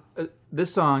one.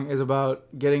 This song is about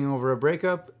getting over a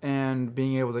breakup and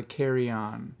being able to carry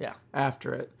on Yeah.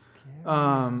 after it.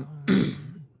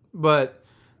 But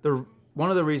one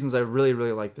of the reasons I really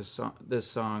like this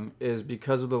song is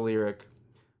because of the lyric.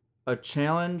 A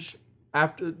challenge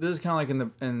after this is kind of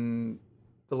like in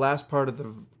the last part of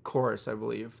the chorus, I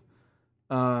believe,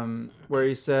 where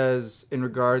he says in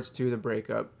regards to the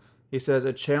breakup, he says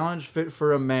a challenge fit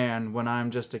for a man when I'm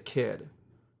just a kid.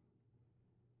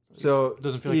 So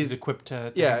Doesn't feel like he's equipped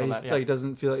to yeah, handle he's that. like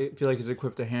doesn't feel like he's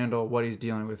equipped to handle what he's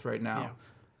dealing with right now. Yeah.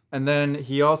 And then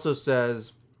he also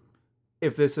says,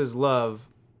 if this is love,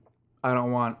 I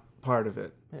don't want part of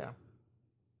it. Yeah.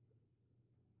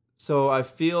 So I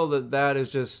feel that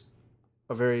is just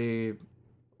a very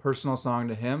personal song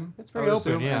to him. It's very I would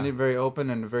open, assume, yeah. and a very open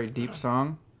and a very deep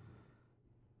song.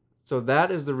 So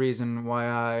that is the reason why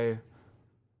I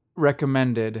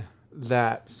recommended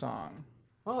that song.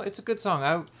 Well, it's a good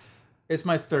song. It's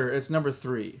my third. It's number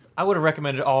 3. I would have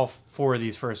recommended all 4 of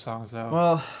these first songs, though.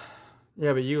 Well,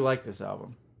 yeah, but you like this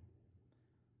album.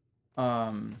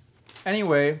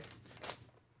 Anyway,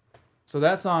 so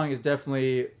that song is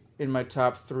definitely in my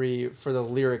top 3 for the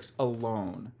lyrics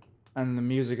alone, and the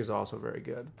music is also very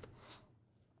good.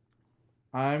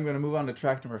 I'm gonna move on to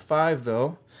track number 5,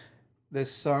 though. This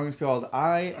song is called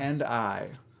 "I and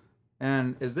I,"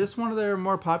 and is this one of their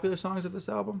more popular songs of this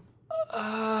album?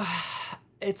 I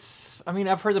mean,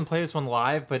 I've heard them play this one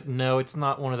live, but no, it's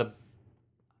not one of the.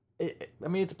 I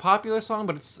mean, it's a popular song,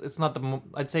 but it's not the.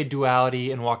 I'd say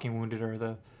 "Duality" and "Walking Wounded" are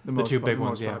the two big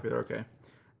ones. Most Yeah, popular. Okay.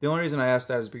 The only reason I asked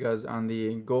that is because on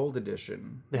the Gold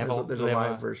Edition, there's a they have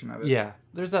live version of it. Yeah,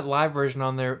 there's that live version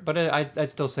on there, but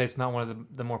I'd still say it's not one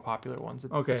of the more popular ones.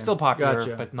 Okay, It's still popular,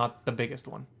 gotcha. but not the biggest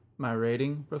one. My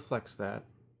rating reflects that.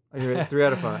 I give it 3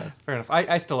 out of 5. Fair enough.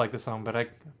 I still like the song, but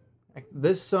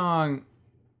This song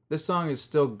is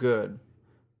still good.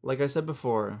 Like I said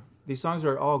before, these songs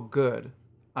are all good.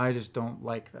 I just don't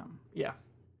like them. yeah.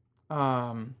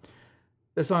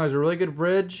 This song has a really good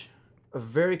bridge, a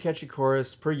very catchy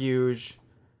chorus, per usual.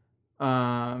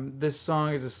 This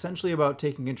song is essentially about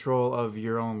taking control of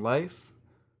your own life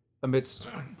amidst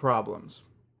problems.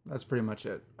 That's pretty much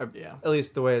it. Yeah. At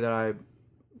least the way that I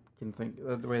can think,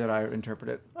 the way that I interpret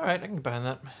it. All right, I can get behind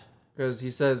that. Because he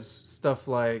says stuff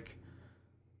like,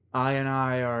 I and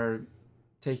I are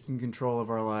taking control of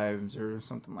our lives, or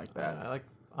something like that.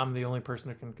 I'm the only person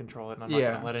who can control it, and I'm not Yeah.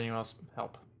 going to let anyone else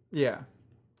help. Yeah.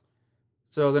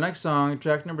 So the next song,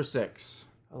 track number 6.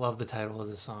 I love the title of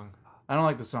this song. I don't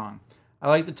like the song. I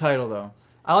like the title, though.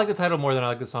 I like the title more than I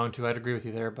like the song, too. I'd agree with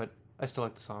you there, but I still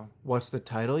like the song. What's the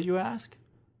title, you ask?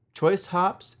 Choice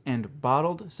Hops and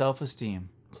Bottled Self-Esteem.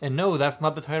 And no, that's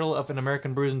not the title of an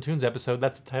American Brews and Tunes episode.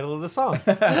 That's the title of the song.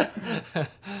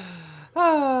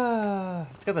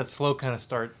 It's got that slow kind of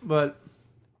start. But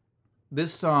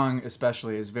this song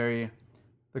especially is the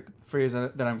phrase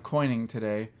that I'm coining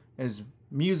today is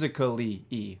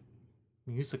musically-y.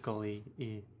 Musically.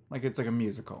 Like it's like a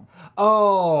musical.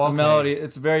 Oh, okay. The melody,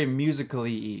 it's very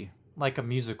musically-y. Like a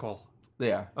musical.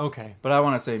 Yeah. Okay. But I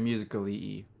want to say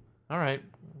musically-y. All right.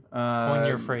 Coin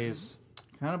your Um, phrase.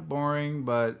 Kind of boring,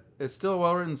 but it's still a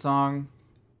well-written song.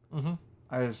 Mm-hmm.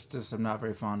 I just am not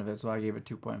very fond of it, so I gave it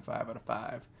 2.5 out of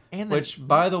 5. And Which,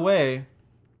 by the way,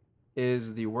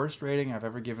 is the worst rating I've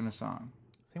ever given a song.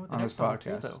 same with the on next this song, too,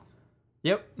 podcast. though.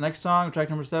 Yep, next song, track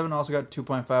number 7, also got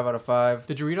 2.5 out of 5.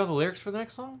 Did you read all the lyrics for the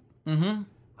next song? Mm-hmm.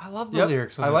 I love the Yep,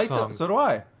 lyrics on I this like song. them. So do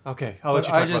I. Okay, I'll let But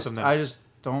you talk about them then. I just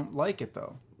don't like it,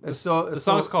 though. The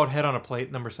song's called Head on a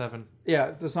Plate, number 7.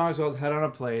 Yeah, the song's called Head on a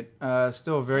Plate.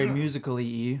 Still very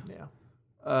musically-y.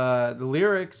 Yeah. The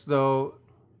lyrics, though,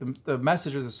 the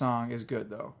message of the song is good,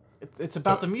 though. It's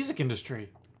about the music industry.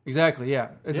 Exactly. Yeah.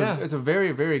 It's a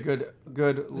very, very good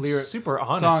lyric. Super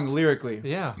honest song lyrically.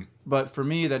 Yeah, But for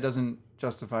me, that doesn't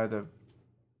justify the.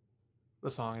 the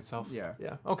song itself. Yeah.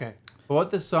 Yeah. Okay. But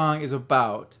what this song is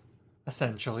about,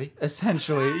 Essentially.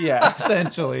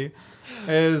 essentially,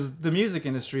 is the music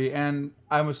industry, and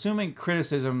I'm assuming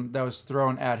criticism that was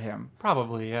thrown at him.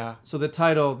 Probably. Yeah. So the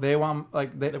title, they want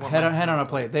want head on a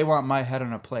plate. They want my head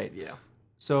on a plate. Yeah.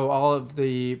 So all of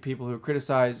the people who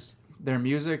criticize their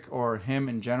music or him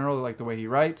in general, like the way he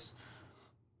writes,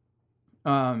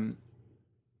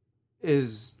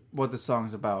 is what the song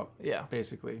is about. Yeah.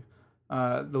 Basically.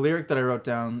 The lyric that I wrote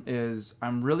down is,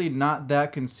 "I'm really not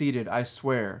that conceited, I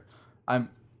swear.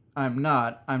 I'm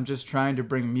not. I'm just trying to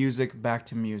bring music back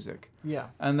to music." Yeah.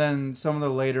 And then some of the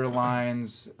later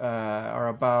lines are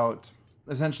about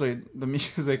essentially the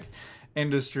music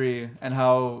industry and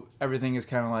how everything is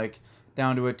kind of like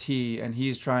down to a T. And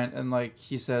he's trying, and like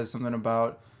he says something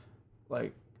about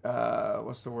like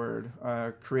what's the word?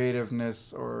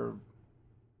 Creativeness or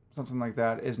something like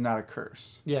that is not a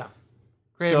curse. Yeah.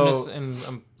 Creativeness So-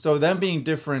 and So them being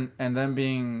different and them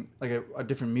being like a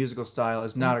different musical style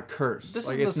is not a curse. this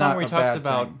like, is it's the song not where he a talks bad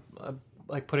about thing.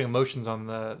 like putting emotions on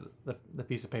the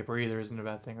piece of paper either isn't a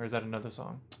bad thing, or is that another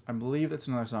song? I believe that's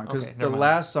another song because Okay, the never mind.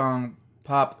 last song,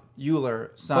 Pop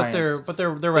Euler Science. But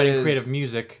they're writing is- creative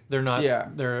music. They're not. Yeah.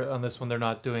 They're on this one. They're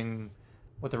not doing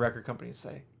what the record companies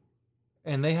say.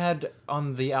 And they had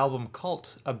on the album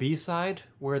Cult a B-side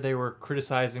where they were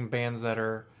criticizing bands that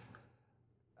are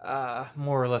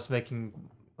more or less making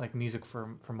like music for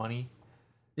money.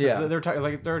 'Cause Yeah. they're talking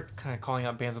like they're kind of calling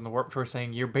out bands on the Warped Tour,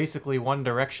 saying you're basically One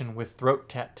Direction with throat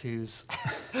tattoos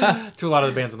to a lot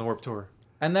of the bands on the Warped Tour.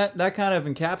 And that kind of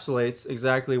encapsulates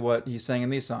exactly what he's saying in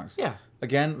these songs. Yeah,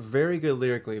 Again, very good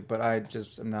lyrically, but I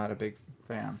just am not a big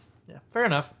fan. yeah, fair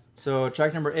enough. So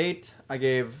track number 8, I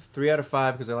gave 3 out of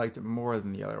 5 because I liked it more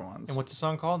than the other ones. And what's the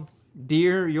song called?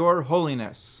 Dear Your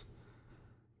Holiness.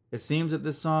 It seems that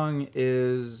this song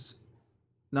is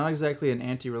not exactly an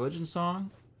anti-religion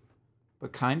song,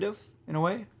 but kind of, in a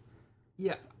way.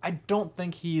 Yeah, I don't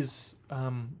think he's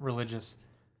religious.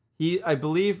 I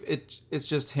believe it's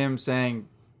just him saying,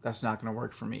 that's not going to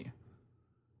work for me.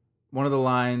 One of the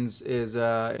lines is,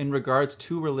 in regards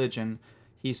to religion,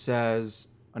 he says,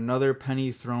 another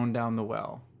penny thrown down the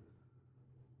well.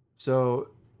 So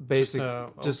basically,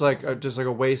 just like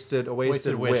a wasted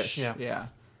wish. Yeah.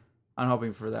 I'm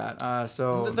hoping for that.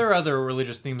 So There are other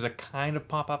religious themes that kind of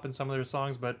pop up in some of their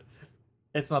songs, but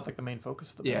it's not like the main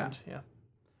focus of the Yeah. band. Yeah.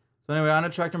 So anyway, on to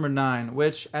track number 9,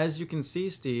 which, as you can see,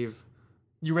 Steve,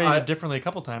 You rated I- it differently a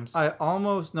couple times. I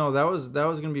almost that was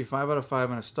gonna be 5 out of 5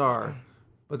 and a star,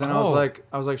 but then I was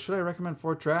like, should I recommend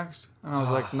 4 tracks? And I was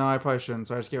like, no, I probably shouldn't.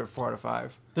 So I just gave it 4 out of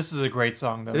 5. This is a great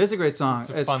song, though. It is a great song.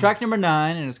 a It's fun- track number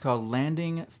 9, and it's called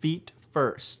 "Landing Feet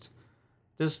First."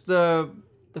 Just the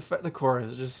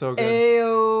chorus is just so good.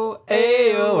 Ayo,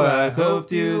 Ayo, I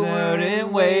hoped you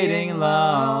weren't waiting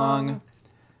long.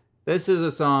 This is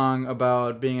a song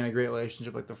about being in a great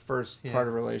relationship, like the first part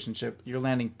of a relationship. You're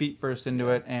landing feet first into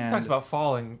it, and He talks about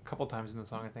falling a couple times in the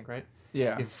song, I think, right?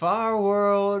 yeah. If our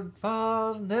world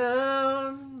falls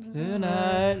down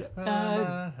Tonight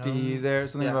I'd be there.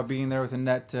 Something Yeah. about being there with a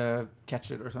net to catch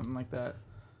it or something like that.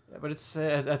 Yeah, but it's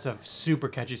that's a super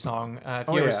catchy song. If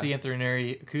you Oh, ever yeah. see Anthony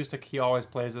Neri acoustic, he always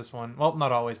plays this one. Well,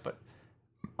 not always, but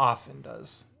often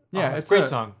does. Yeah, Oh, it's great a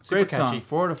song. Super Great catchy. song.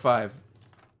 4 out of 5.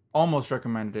 Almost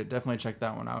recommended it. Definitely check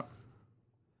that one out.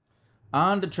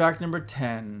 On to track number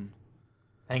 10.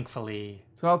 Thankfully,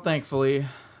 Well, thankfully.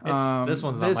 this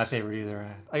one's not my favorite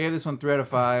either. I gave this one 3 out of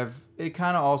 5. It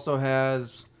kind of also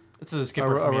has This is a a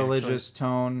skipper for me, religious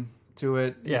tone to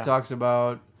it. Yeah. It talks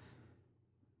about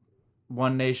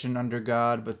one nation under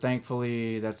God, but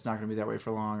thankfully that's not going to be that way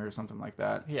for long or something like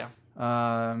that. actually.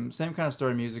 Yeah, Same kind of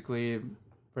story musically,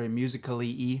 very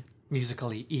musically-y.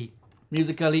 musically.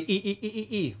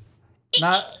 Musically-y.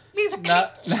 Not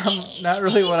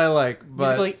really what I like,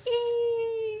 but Musically.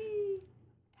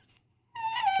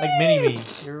 Like Mini Me.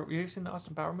 You ever seen the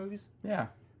Austin Power movies? yeah.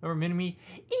 Remember Mini Me?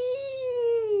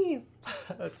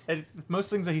 And most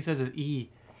things that he says is E.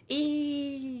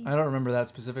 E. I don't remember that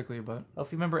specifically, but Well,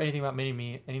 if you remember anything about Mini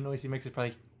Me, any noise he makes is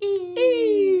probably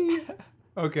E.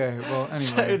 okay. Well,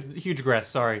 anyway. It's a huge grass,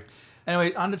 sorry.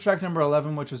 Anyway, on to track number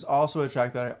 11, which was also a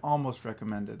track that I almost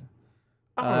recommended.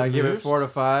 I give it Almost. 4 out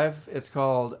of 5. It's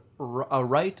called A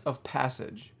Rite of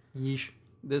Passage. Yeesh.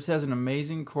 This has an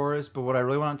amazing chorus, but what I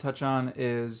really want to touch on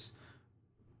is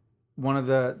one of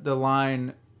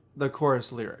the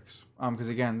chorus lyrics. Because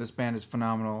again, this band is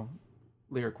phenomenal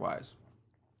lyric-wise.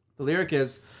 The lyric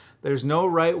is, There's no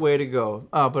right way to go.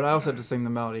 Oh, but I also have to sing the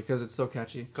melody because it's so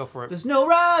catchy. Go for it. There's no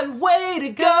right way to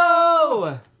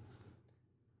go.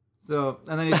 So,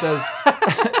 and then he says,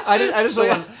 I just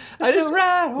like,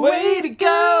 right way to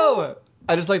go.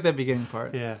 I just like that beginning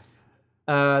part. Yeah.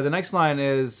 The next line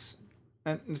is,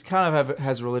 and it's kind of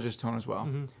has a religious tone as well.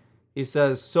 He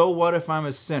says, "So what if I'm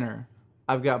a sinner?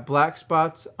 I've got black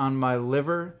spots on my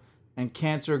liver and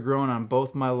cancer growing on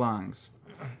both my lungs.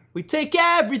 We take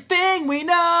everything we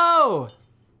know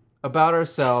about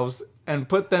ourselves and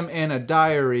put them in a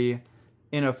diary,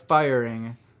 in a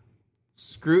firing.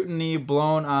 Scrutiny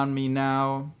blown on me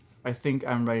now. I think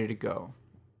I'm ready to go."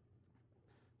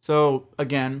 So,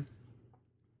 again,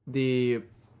 the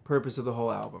purpose of the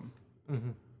whole album.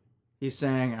 He's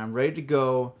saying, I'm ready to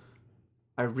go.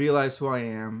 I realize who I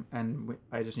am, and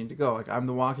I just need to go. Like, I'm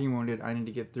the walking wounded. I need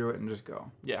to get through it and just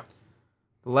go. Yeah.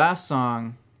 The last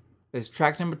song is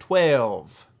track number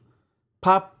 12.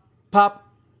 Pop, pop,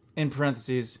 in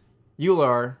parentheses,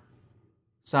 Eular,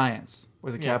 science,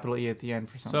 with a capital E at the end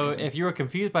for some So reason. if you were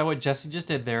confused by what Jesse just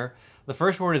did there, the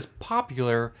first word is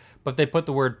popular, but they put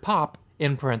the word pop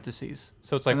in parentheses.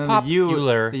 So it's like and then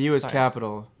popular. the U is science.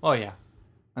 capital, Oh, yeah.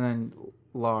 and then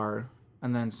lar,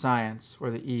 and then science,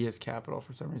 where the E is capital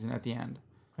for some reason at the end.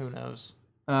 Who knows?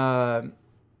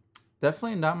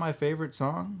 Definitely not my favorite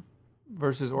song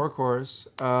versus or chorus,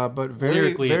 but very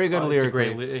Lyrically, very it's good it's a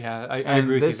lyrically. great, I And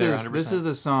agree with this you there is 100%. this is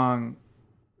the song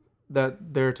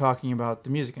that they're talking about the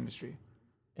music industry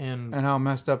and and how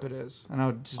messed up it is and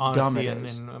how just dumb honesty it and,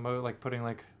 is. and about like putting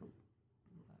like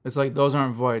It's like those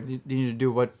aren't void. You need to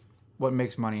do what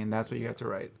makes money, and that's what you have to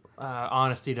write.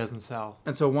 honesty doesn't sell.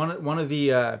 And so one of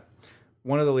the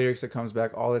lyrics that comes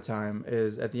back all the time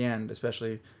is at the end,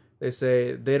 especially they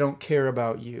say they don't care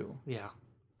about you. Yeah.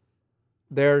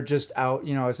 They're just out,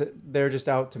 they're just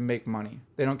out to make money.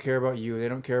 They don't care about you. They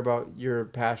don't care about your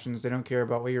passions. They don't care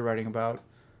about what you're writing about.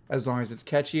 As long as it's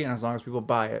catchy and as long as people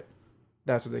buy it,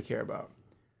 that's what they care about.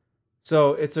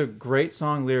 So it's a great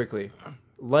song lyrically.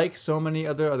 Like so many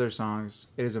other songs,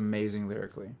 it is amazing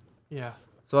lyrically. Yeah.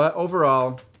 So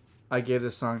overall, I gave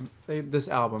this album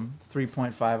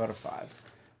 3.5 out of 5,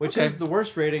 which is the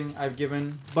worst rating I've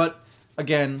given. But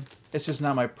again, it's just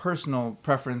not my personal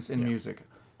preference in music.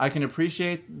 I can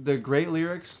appreciate the great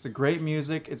lyrics, the great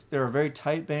music. They're a very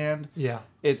tight band. Yeah.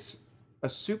 It's a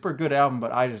super good album,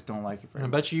 but I just don't like it very I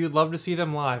much. bet you'd love to see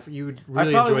them live. You would really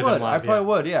I probably enjoy would. them live. I probably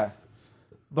would, yeah.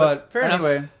 But fair enough.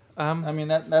 anyway, I mean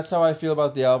that's how I feel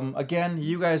about the album. Again,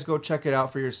 you guys go check it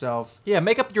out for yourself. Yeah,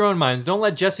 make up your own minds. Don't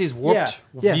let Jesse's warped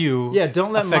view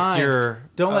don't let affect your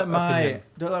opinion.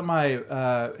 don't let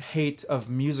my hate of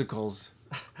musicals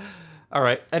All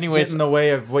right. get Anyways, in the way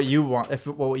of what you want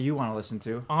what you want to listen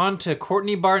to. on to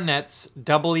Courtney Barnett's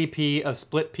double EP of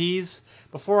Split Peas.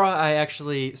 Before I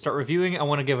actually start reviewing, I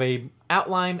want to give a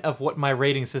outline of what my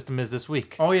rating system is this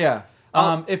week. Oh yeah.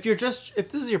 If this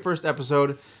is your first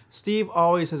episode, Steve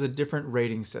always has a different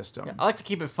rating system. I like to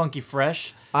keep it funky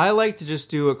fresh. I like to just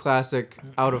do a classic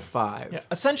out of 5. Yeah,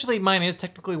 essentially, mine is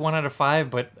technically 1 out of 5,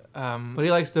 but But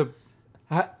he likes to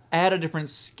add a different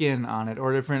skin on it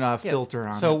or a different filter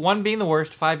on so it. 1 being the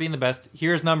worst, 5 being the best.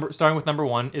 Here's starting with number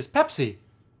 1 is Pepsi.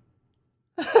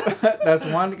 That's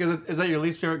one because is that your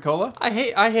least favorite cola? I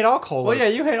hate all colas. Well,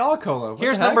 yeah, you hate all cola. What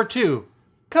Here's the heck? number 2,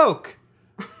 Coke.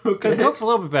 Because Okay. Coke's a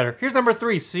little bit better. Here's number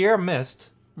 3, Sierra Mist.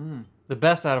 The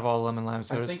best out of all lemon lime I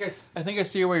sodas. think I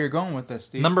see where you're going with this,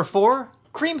 Steve. Number 4,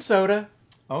 cream soda.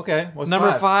 Okay, what's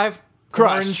Number 5,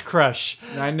 Crush. Orange Crush.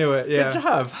 I knew it. Yeah. Good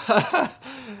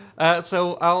job.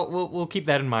 So we'll keep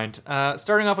that in mind.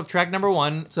 Starting off with track number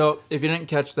 1. So if you didn't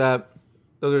catch that,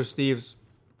 those are Steve's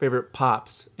favorite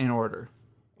pops in order.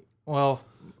 Well,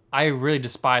 I really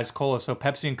despise cola, so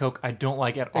Pepsi and Coke I don't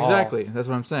like at all. Exactly. That's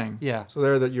what I'm saying. Yeah. So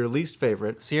they're your least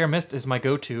favorite. Sierra Mist is my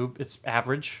go-to. It's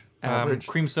average. Average.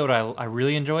 Cream soda I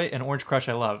really enjoy, and Orange Crush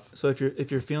I love. So if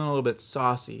you're feeling a little bit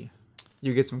saucy,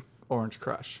 you get some Orange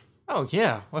Crush. Oh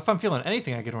yeah. Well, if I'm feeling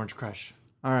anything, I get Orange Crush.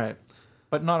 All right.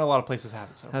 But not a lot of places have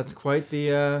it. So That's quite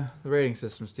the rating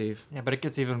system, Steve. yeah, but it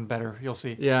gets even better. You'll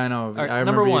see. Yeah, I know. right, I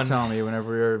number remember you 1. telling me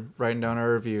whenever we were writing down our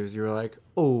reviews, you were like,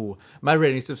 "Oh, my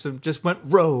rating system just went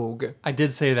rogue." I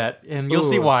did say that, and you'll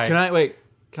see Ooh. why. Can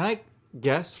I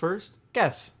guess first?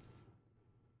 guess?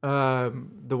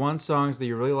 The one songs that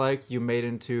you really like, you made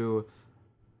into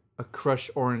a Crush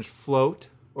Orange float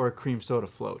or a cream soda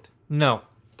float. No,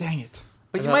 Dang it.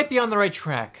 but you might be on the right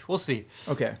track. We'll see.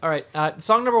 Okay. All right.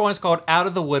 Song number 1 is called "Out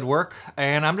of the Woodwork,"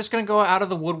 and I'm just gonna go out of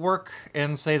the woodwork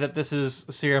and say that this is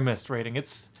a Sierra Mist rating.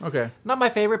 It's Okay. not my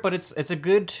favorite, but it's a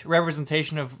good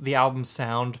representation of the album's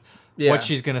sound. Yeah. What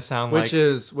she's gonna sound Which like.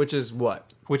 is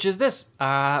what? Which is this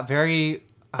very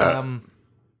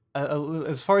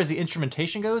as far as the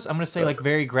instrumentation goes, I'm gonna say like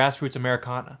very grassroots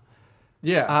Americana.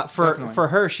 Yeah. For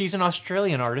her, she's an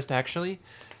Australian artist actually.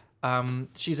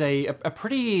 She's a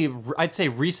pretty, I'd say,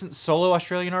 recent solo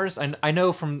Australian artist. And I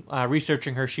know from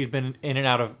researching her, she's been in and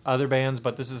out of other bands,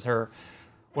 but this is her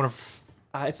one of.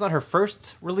 It's not her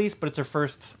first release, but it's her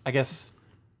first, I guess.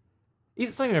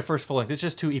 It's not even her first full length. It's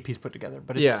just 2 EPs put together.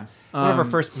 But it's one of her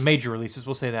first major releases.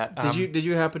 We'll say that. Did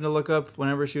you happen to look up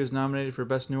whenever she was nominated for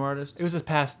Best New Artist? It was this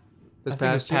past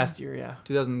year, yeah.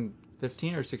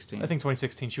 2015 or 16? I think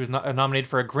 2016. She was nominated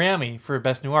for a Grammy for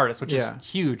Best New Artist, which is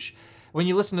huge. When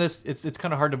you listen to this, it's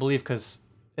kind of hard to believe because,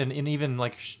 and even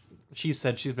like she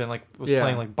said, she's been like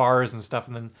playing like bars and stuff,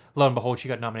 and then lo and behold, she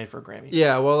got nominated for a Grammy.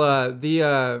 Yeah, well,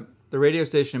 the radio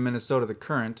station in Minnesota, The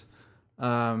Current,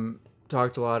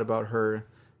 talked a lot about her,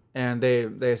 and they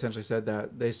essentially said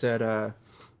that they said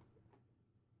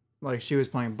like she was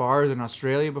playing bars in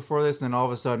Australia before this, and then all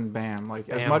of a sudden, bam! Like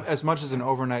as much as an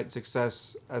overnight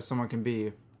success as someone can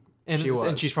be.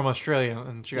 And she's from Australia,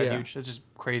 and she got huge. It's just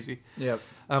crazy. Yep.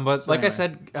 But so like anyway. I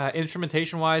said,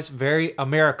 instrumentation-wise, very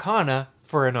Americana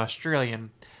for an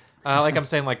Australian. Like I'm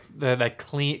saying, like that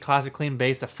classic clean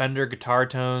bass, the Fender guitar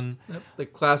tone. Yep. The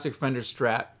classic Fender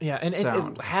Strat. Yeah, and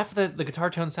half the guitar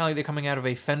tones sound like they're coming out of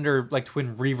a Fender like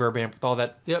twin reverb amp with all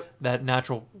that that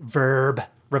natural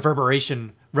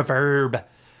reverberation, reverb.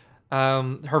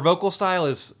 Her vocal style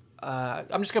is,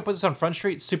 I'm just gonna put this on Front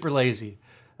Street, super lazy.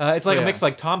 It's like a mix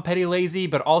like Tom Petty lazy,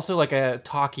 but also like a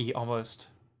talkie almost.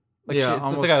 Like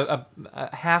it's like a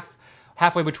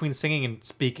halfway between singing and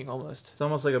speaking almost. It's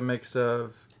almost like a mix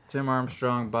of Tim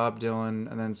Armstrong, Bob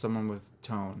Dylan, and then someone with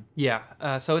tone. Yeah,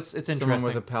 so it's interesting. Someone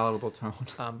with a palatable tone.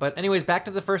 But anyways, back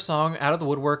to the first song, Out of the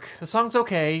Woodwork. The song's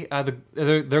okay.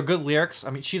 They're good lyrics.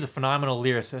 I mean, she's a phenomenal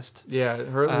lyricist. Yeah,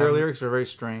 her lyrics are very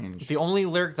strange. The only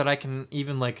lyric that I can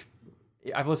even like.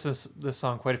 I've listened to this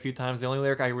song quite a few times. The only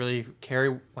lyric I really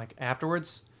carry like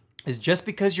afterwards is just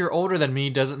because you're older than me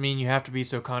doesn't mean you have to be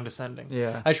so condescending.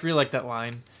 Yeah. I just really like that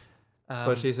line.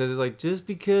 But she says it's like, just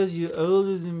because you're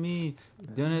older than me,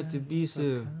 you don't have to be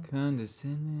so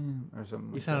condescending or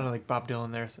something. You sounded like Bob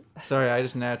Dylan there. Sorry, I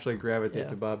just naturally gravitate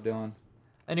to Bob Dylan.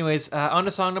 Anyways, on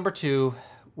to song number 2,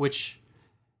 which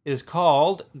is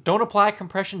called Don't Apply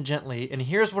Compression Gently. And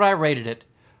here's what I rated it.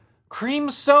 Cream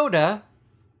soda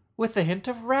with a hint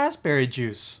of raspberry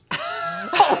juice.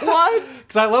 What?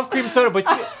 Because I love cream soda, but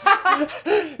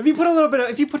if you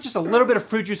put just a little bit of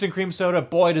fruit juice in cream soda,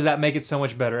 boy, does that make it so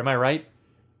much better. Am I right?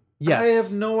 Yes. I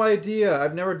have no idea.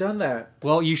 I've never done that.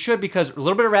 Well, you should, because a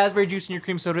little bit of raspberry juice in your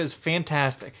cream soda is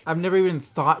fantastic. I've never even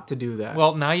thought to do that.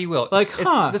 Well, now you will.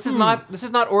 This is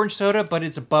not orange soda, but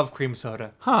it's above cream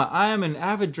soda. I am an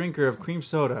avid drinker of cream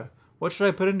soda. What should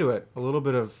I put into it? A little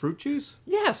bit of fruit juice?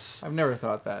 Yes. I've never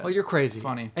thought that. Well, you're crazy.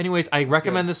 Funny. Anyways, I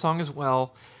recommend this song as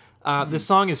well. This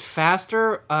song is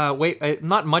faster.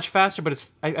 Not much faster, but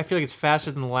I feel like it's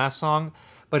faster than the last song,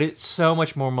 but it's so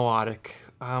much more melodic.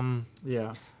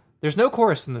 Yeah. There's no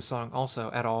chorus in this song also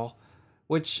at all,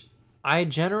 which I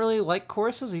generally like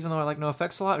choruses, even though I like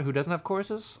NoFX a lot, who doesn't have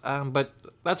choruses. But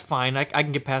that's fine. I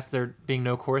can get past there being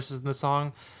no choruses in the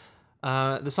song.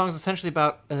 The song is essentially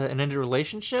about an ended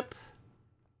relationship,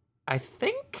 I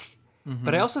think. Mm-hmm.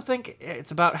 But I also think it's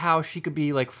about how she could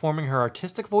be like forming her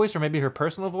artistic voice or maybe her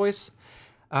personal voice.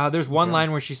 There's one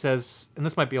line where she says, and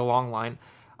this might be a long line,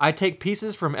 I take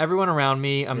pieces from everyone around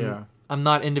me. I'm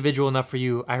not individual enough for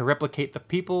you. I replicate the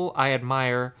people I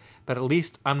admire, but at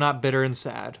least I'm not bitter and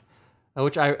sad.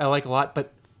 Which I like a lot,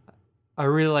 but I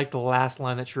really like the last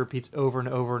line that she repeats over and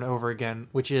over and over again,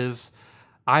 which is,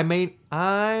 I may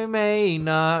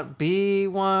not be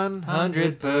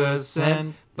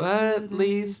 100%, but at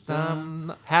least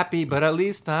I'm happy, but at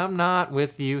least I'm not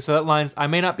with you. So that line's, I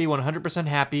may not be 100%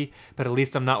 happy, but at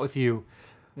least I'm not with you.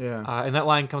 Yeah. And that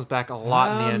line comes back a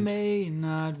lot in the end. I may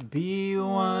not be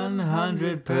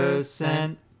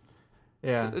 100%.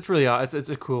 Yeah. It's really odd. It's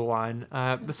a cool line.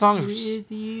 The song is...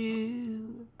 With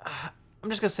you. I'm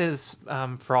just going to say this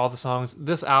for all the songs.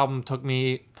 This album took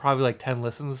me probably like 10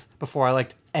 listens before I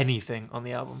liked anything on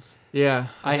the album. Yeah.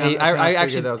 I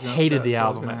actually hated the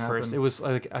album at first. It was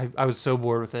like I was so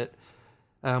bored with it.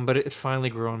 But it finally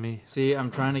grew on me. See, I'm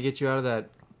trying to get you out of that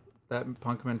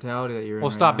punk mentality that you're in.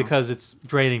 Well, stop, because it's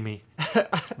draining me.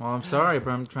 Well, I'm sorry,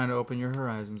 but I'm trying to open your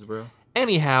horizons, bro.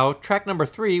 Anyhow, track number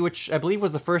 3, which I believe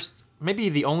was the first, maybe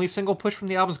the only single push from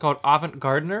the album, is called Avant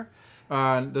Gardener.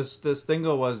 This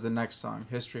single was the next song,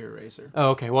 History Eraser.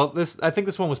 Oh, okay. Well, I think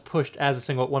this one was pushed as a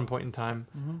single at one point in time.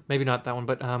 Mm-hmm. Maybe not that one,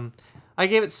 but I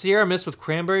gave it Sierra Mist with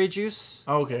cranberry juice.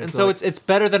 Okay. And so like it's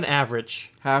better than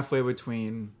average. Halfway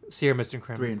between Sierra Mist and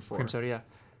 3 and 4. Cream soda, yeah.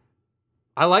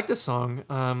 I like this song,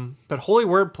 but holy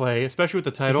wordplay, especially with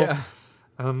the title. Yeah.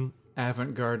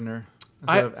 Avant-Gardener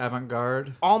instead of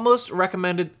avant-garde. Almost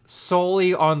recommended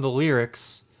solely on the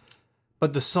lyrics,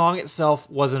 but the song itself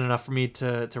wasn't enough for me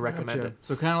to recommend it.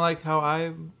 So kind of like how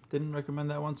I didn't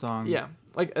recommend that one song. Yeah,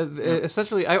 like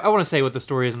essentially, I want to say what the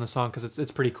story is in the song because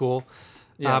it's pretty cool.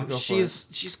 Yeah,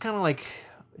 she's kind of like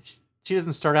she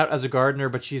doesn't start out as a gardener,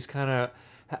 but she's kind of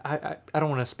I don't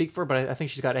want to speak for her, but I think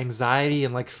she's got anxiety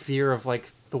and like fear of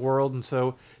like the world, and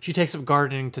so she takes up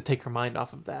gardening to take her mind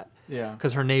off of that. Yeah,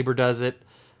 because her neighbor does it.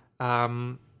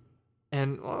 And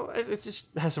well, it just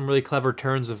has some really clever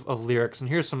turns of lyrics. And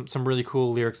here's some really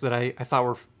cool lyrics that I thought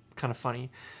were kind of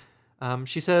funny.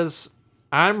 She says,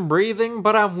 "I'm breathing,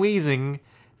 but I'm wheezing.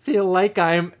 Feel like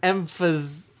I'm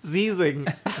emphasizing."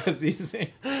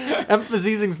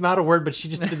 Emphasizing's not a word, but she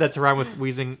just did that to rhyme with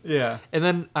wheezing. Yeah. And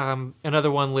then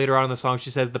another one later on in the song, she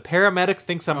says, "The paramedic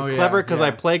thinks I'm Oh, clever yeah, because yeah.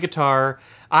 I play guitar.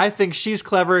 I think she's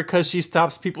clever because she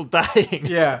stops people dying."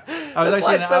 Yeah. I was That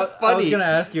line's so I was funny. going to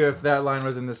ask you if that line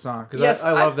was in this song. Because Yes,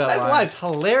 I love that line. That line's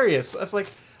hilarious. I was like,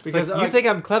 Because you I- think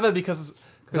I'm clever because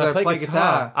I play guitar.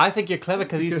 guitar. I think you're clever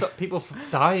because you stop people from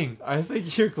dying. I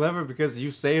think you're clever because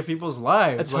you save people's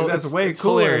lives. It's That's way it's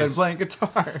cooler hilarious. than playing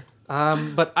guitar.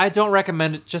 But I don't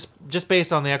recommend it just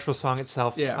based on the actual song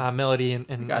itself, Yeah. melody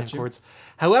and Got you. chords.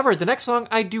 However, the next song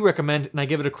I do recommend, and I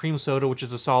give it a cream soda, which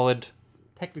is a solid,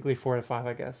 technically 4 out of 5,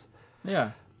 I guess.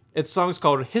 Yeah. Its song's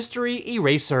called "History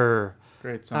Eraser."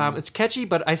 Great song. It's catchy,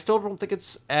 but I still don't think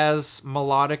it's as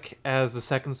melodic as the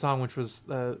second song, which was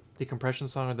the decompression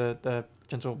song or the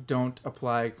gentle. Don't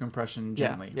apply compression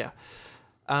gently. Yeah.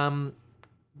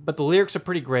 But the lyrics are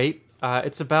pretty great.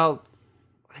 It's about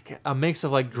like a mix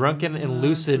of like drunken and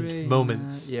lucid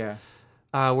moments. Yeah.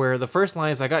 Where the first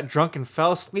line is, "I got drunk and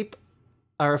fell asleep,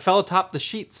 or fell atop the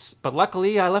sheets, but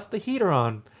luckily I left the heater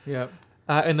on." Yep.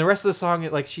 And the rest of the song,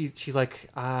 like she's like,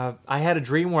 "I had a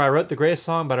dream where I wrote the greatest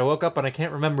song, but I woke up and I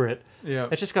can't remember it." Yeah.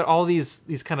 It's just got all these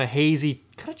kind of hazy,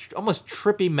 kind of almost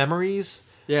trippy memories.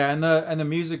 Yeah, and the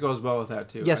music goes well with that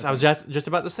too. Yes, I was just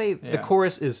about to say the Yeah.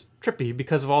 chorus is trippy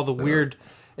because of all the weird.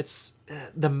 It's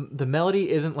the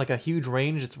melody isn't like a huge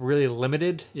range; it's really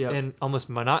limited Yep. and almost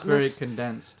very monotonous.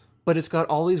 condensed. But it's got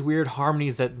all these weird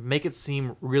harmonies that make it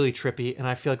seem really trippy, and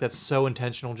I feel like that's so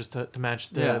intentional just to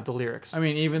match the lyrics. I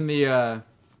mean, even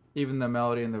the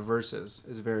melody in the verses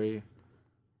is very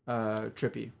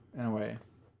trippy in a way.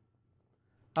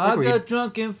 Agreed. I got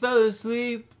drunk and fell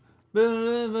asleep, but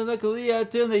luckily I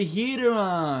turned the heater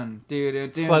on.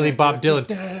 Slightly Bob Dylan.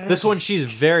 This one, she's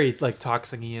very like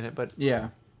toxic-y in it, but Yeah.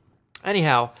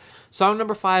 anyhow, song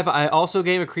number 5, I also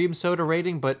gave a cream soda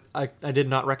rating, but I did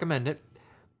not recommend it.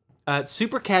 It's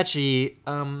super catchy,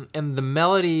 and the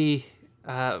melody,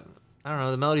 I don't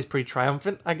know, the melody's pretty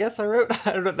triumphant, I guess I wrote.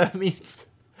 I don't know what that means.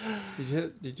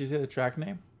 Did you say the track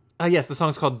name? Yes, the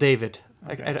song's called David.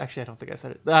 Okay. Actually, I don't think I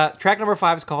said it. Track number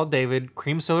 5 is called David,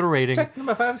 cream soda rating. Track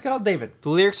number 5 is called David. The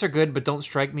lyrics are good, but don't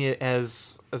strike me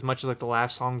as much as like the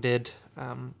last song did.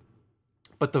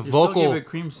 But the You vocal... still give it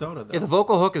cream soda though. Yeah, the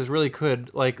vocal hook is really good.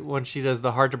 Like when she does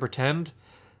the "Hard to Pretend,"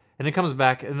 and it comes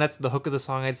back, and that's the hook of the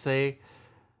song. I'd say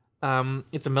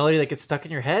it's a melody that gets stuck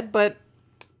in your head, but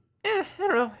I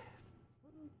don't know.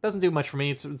 Doesn't do much for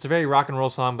me. It's a very rock and roll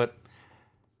song, but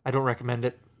I don't recommend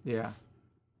it. Yeah.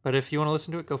 But if you want to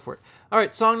listen to it, go for it. All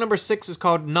right, song number 6 is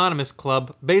called "Anonymous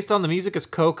Club." Based on the music, it's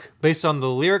Coke. Based on the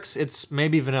lyrics, it's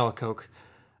maybe Vanilla Coke.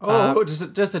 Oh,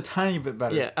 just a tiny bit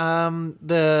better. Yeah,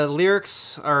 the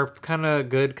lyrics are kind of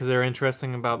good because they're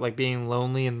interesting about like being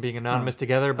lonely and being anonymous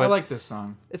together. But I like this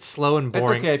song. it's slow and It's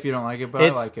boring. okay if you don't like it, but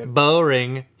It's I like it.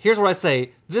 boring. Here's what I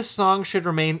say: this song should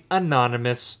remain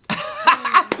anonymous.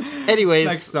 Anyways,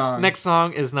 Next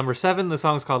song. is number 7. The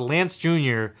song's called Lance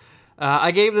Jr.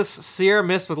 I gave this Sierra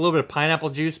Mist with a little bit of pineapple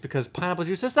juice because pineapple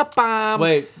juice is the bomb.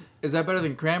 Wait, is that better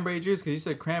than cranberry juice? Because you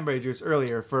said cranberry juice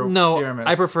earlier for No, Sierra Mist.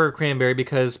 I prefer cranberry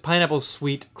because pineapple's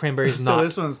sweet, cranberry's So not.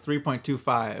 this one's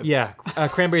 3.25. Yeah,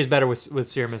 cranberry's better with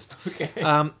Sierra Mist.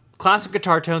 Okay. Classic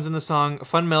guitar tones in the song, a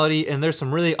fun melody, and there's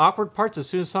some really awkward parts as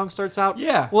soon as the song starts out.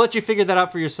 Yeah. We'll let you figure that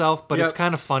out for yourself, but it's Yep.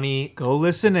 kind of funny. Go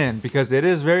listen in because it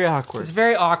is very awkward. It's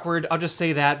very awkward. I'll just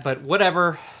say that, but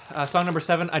whatever. Song number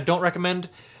 7, I don't recommend.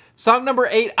 Song number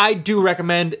 8, I do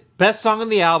recommend. Best song on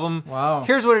the album. Wow.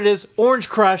 Here's what it is: Orange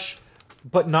Crush,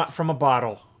 but not from a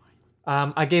bottle.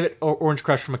 I gave it Orange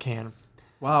Crush from a can.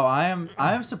 Wow, I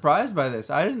am surprised by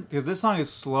this. I didn't because this song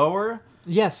is slower.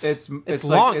 Yes, It's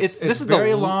long. like- it's this is very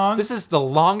the, long. This is the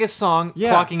longest song,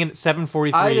 Yeah. clocking in at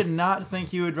 7:43. I did not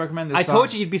think you would recommend this I song.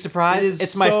 told you you'd be surprised. It is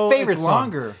It's my so- favorite it's song.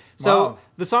 longer. So Wow.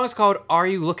 the song is called "Are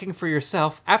You Looking for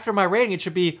Yourself?" After my rating, it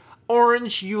should be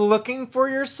 "Orange, You Looking for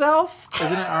Yourself?"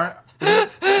 Isn't it?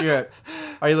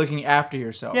 Are you looking after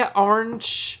yourself? Yeah,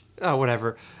 orange. Oh,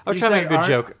 whatever. I was You trying to said, make a good "Are-"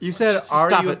 joke. You said,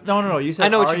 Stop "Are you?" it. No. You said, I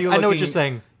know what "Are you- you?" I know what looking-" you're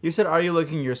saying. You said, "Are you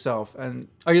looking yourself?" And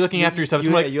Are you looking You- after yourself?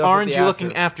 you- So I'm yeah, like, you left orange, the you're after.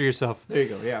 looking after yourself. there you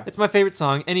go. Yeah. It's my favorite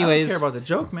song. I Anyways, don't care about the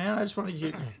joke, man. I just want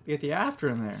to get the after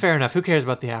in there. fair enough. Who cares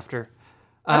about the after?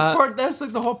 That's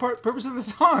like the whole purpose of the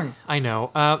song. I know.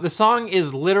 The song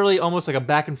is literally almost like a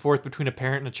back and forth between a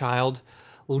parent and a child,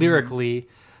 lyrically.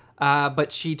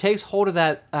 But she takes hold of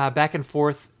that back and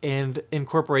forth and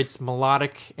incorporates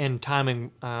melodic and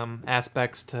timing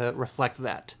aspects to reflect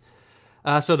that.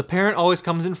 So the parent always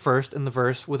comes in first in the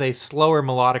verse with a slower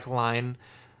melodic line,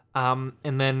 and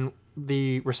then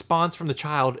the response from the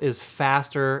child is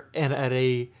faster and at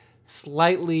a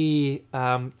slightly,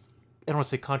 I don't want to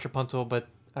say contrapuntal, but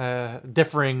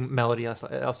differing melody,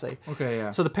 I'll say. Okay,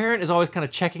 yeah. So the parent is always kind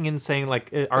of checking in, saying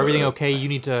like, "Are everything okay? You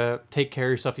need to take care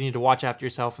of yourself. You need to watch after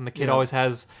yourself." And the kid Yeah. always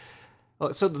has.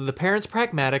 So the parent's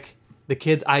pragmatic, the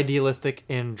kid's idealistic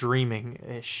and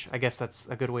dreaming-ish. I guess that's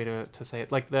a good way to say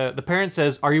it. Like the parent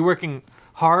says, "Are you working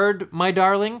hard, my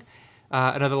darling?"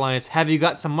 Another line is, "Have you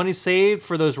got some money saved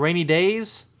for those rainy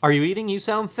days? Are you eating? You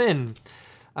sound thin."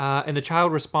 And the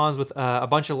child responds with a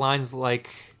bunch of lines like,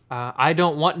 "I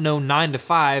don't want no 9 to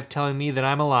 5 telling me that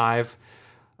I'm alive."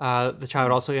 The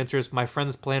child also answers, "My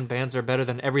friends' playing bands are better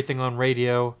than everything on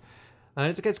radio."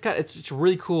 And it's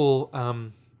really cool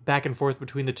back and forth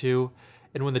between the two.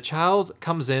 And when the child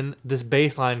comes in, this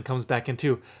bass line comes back in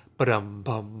too. Ba-dum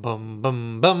bum bum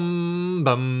bum bum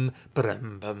bum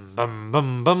ba-dum bum bum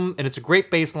bum bum, and it's a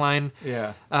great bass line.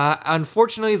 Yeah.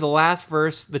 Unfortunately, the last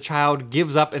verse, the child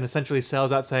gives up and essentially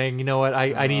sells out, saying, "You know what?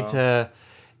 I need to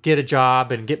get a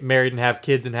job and get married and have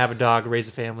kids and have a dog, raise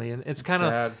a family." And it's kind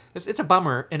sad. of it's a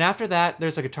bummer. And after that,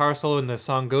 there's a guitar solo and the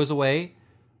song goes away.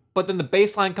 But then the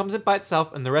bass line comes in by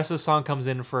itself, and the rest of the song comes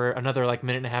in for another like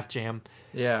minute and a half jam.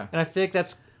 Yeah. And I feel like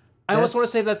I almost want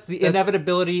to say that's the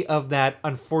inevitability of that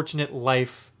unfortunate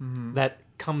life that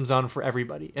comes on for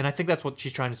everybody. And I think that's what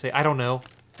she's trying to say. I don't know.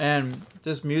 And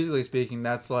just musically speaking,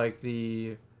 that's like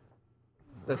the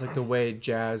way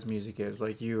jazz music is.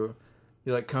 Like you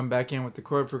like come back in with the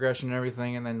chord progression and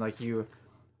everything, and then like you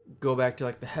go back to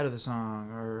like the head of the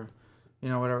song or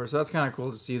whatever. So that's kind of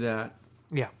cool to see that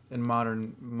Yeah. in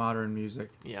modern music.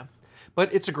 Yeah.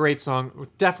 But it's a great song.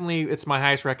 Definitely, it's my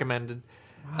highest recommended.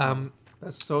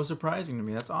 That's so surprising to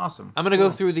me. That's awesome. I'm going to go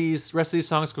through these rest of these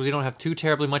songs because we don't have too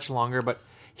terribly much longer, but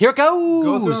here it goes!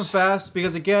 Go through them fast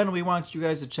because, again, we want you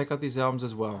guys to check out these albums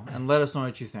as well and let us know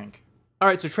what you think. All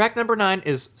right, so track number 9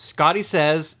 is Scotty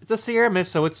Says. It's a Sierra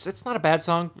Mist, so it's not a bad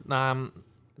song.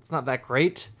 It's not that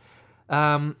great.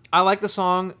 I like the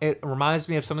song. It reminds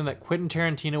me of something that Quentin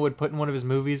Tarantino would put in one of his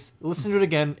movies. Listen to it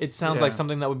again. It sounds like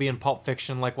something that would be in Pulp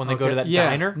Fiction, like when they go to that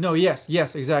diner. No, yes,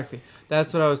 exactly.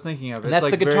 That's what I was thinking of. That's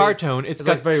like the guitar very, tone. It's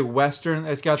like very Western.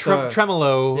 It's got the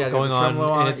tremolo it's got going the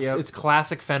tremolo on, on and it, yep. it's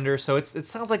classic Fender. So it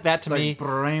sounds like that to me.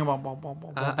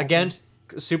 Again,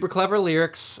 super clever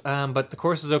lyrics, but the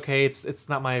chorus is okay. It's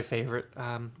not my favorite.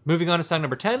 Moving on to song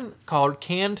number 10, called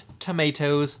 "Canned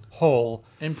Tomatoes Whole."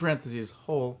 in parentheses,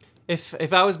 whole.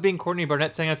 If I was being Courtney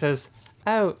Barnett saying it, says,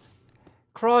 "Oh,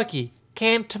 crikey,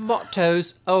 canned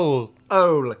tomatoes whole."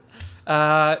 Oh,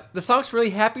 The song's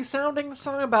really happy sounding. The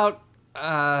song about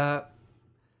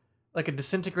like a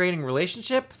disintegrating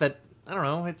relationship that, I don't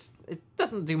know, it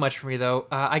doesn't do much for me though.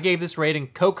 I gave this rating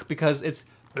Coke because it's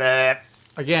bleh.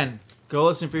 again, go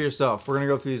listen for yourself. We're gonna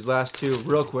go through these last two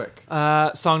real quick.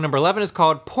 Song number 11 is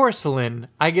called Porcelain.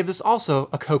 I give this also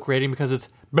a Coke rating because it's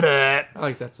bleh. I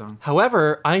like that song.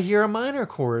 However, I hear a minor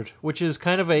chord, which is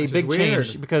kind of a big weird.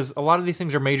 change because a lot of these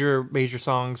things are major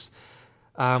songs.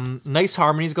 Nice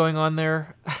harmonies going on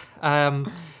there.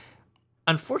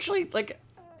 Unfortunately, like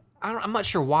I'm not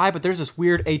sure why, but there's this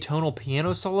weird atonal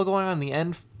piano solo going on in the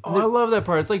end. Oh, I love that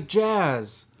part. It's like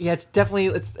jazz. Yeah, it's definitely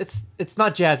it's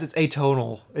not jazz. It's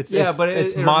atonal. It's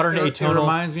modern It atonal.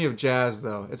 reminds me of jazz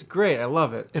though. It's great. I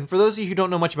love it. And for those of you who don't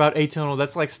know much about atonal,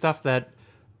 that's like stuff that's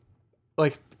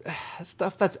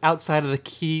outside of the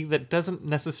key that doesn't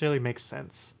necessarily make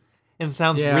sense and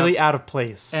sounds Yeah. really out of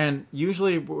place. And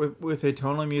usually with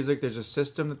atonal music, there's a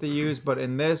system that they use. But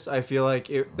in this, I feel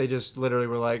like they just literally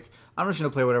were like, I'm just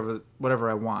gonna play whatever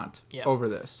I want over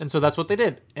this. And so that's what they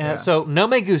did. Yeah. So No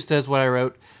Me Gusta is what I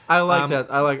wrote. I like that.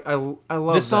 I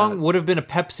love This song that. would have been a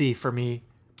Pepsi for me,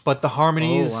 but the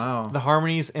harmonies, Oh,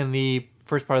 wow. and the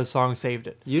first part of the song saved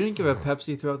it. You didn't give a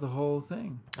Pepsi throughout the whole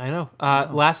thing. I know.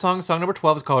 Last song number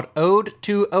 12 is called Ode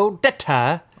to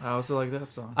Odetta. I also like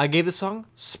that song. I gave the song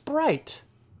Sprite.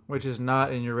 Which is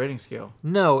not in your rating scale.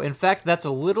 No, in fact, that's a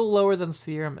little lower than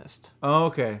Sierra Mist. Oh,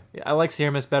 okay. Yeah, I like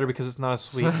Sierra Mist better because it's not as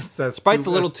sweet. That's Sprite's two-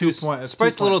 a little that's too 2 point- that's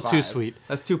Sprite's a little 2.5. too sweet.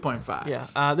 That's 2.5.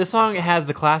 Yeah, this song has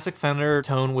the classic Fender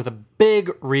tone with a big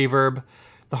reverb.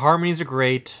 The harmonies are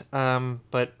great,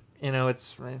 but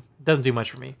it doesn't do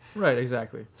much for me. Right,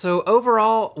 exactly. So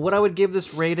overall, what I would give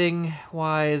this rating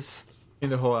wise, In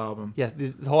the whole album. yeah,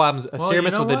 the whole album's a Well, Sierra you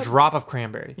Mist know with what? a drop of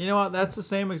cranberry. You know what? That's the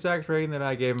same exact rating that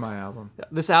I gave my album.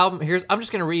 This album I'm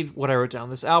just gonna read what I wrote down.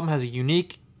 This album has a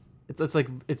unique.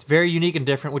 It's very unique and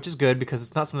different, which is good because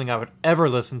it's not something I would ever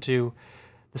listen to.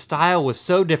 The style was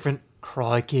so different.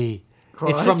 Crikey.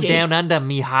 It's from Crikey. down under,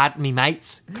 me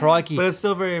mates. Crikey. But it's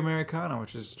still very Americana,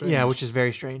 which is strange. Yeah, which is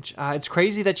very strange. It's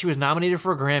crazy that she was nominated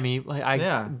for a Grammy.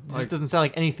 This doesn't sound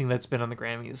like anything that's been on the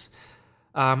Grammys.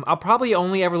 I'll probably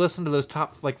only ever listen to those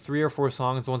top 3 or 4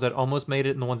 songs, the ones that almost made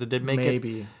it and the ones that did make it.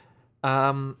 Maybe.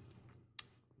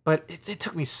 But it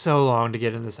took me so long to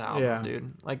get in this album, Yeah.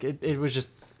 dude. It was just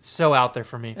so out there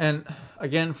for me. And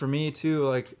again, for me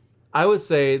too, I would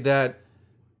say that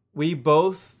we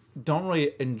both don't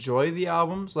really enjoy the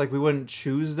albums. We wouldn't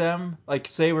choose them.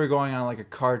 Say we're going on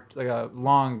a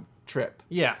long trip,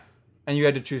 Yeah, and you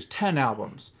had to choose 10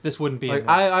 albums. this wouldn't be. in there.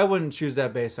 I wouldn't choose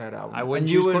that Bayside album. I wouldn't and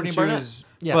you choose wouldn't Courtney Barnett. choose,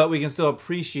 Yeah. but we can still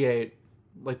appreciate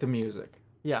the music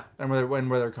yeah, and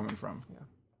where they're coming from.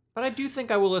 but I do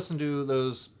think I will listen to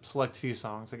those select few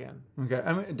songs again. Okay,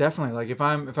 I mean definitely. If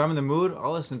I'm in the mood,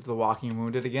 I'll listen to The Walking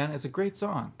Wounded again. It's a great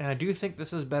song. And I do think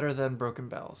this is better than Broken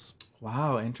Bells.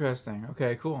 Wow, interesting.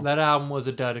 Okay, cool. That album was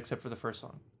a dud except for the first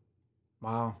song.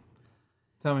 Wow.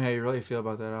 Tell me how you really feel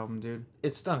about that album, dude.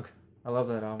 It stunk. I love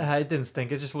that album. It didn't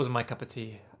stink. It just wasn't my cup of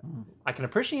tea. I can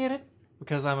appreciate it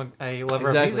because I'm a lover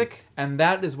Exactly. of music. And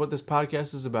that is what this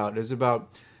podcast is about. It's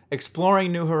about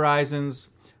exploring new horizons,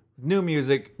 new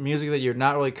music that you're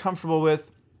not really comfortable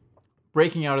with,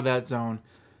 breaking out of that zone,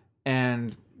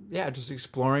 and just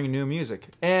exploring new music.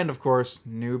 And of course,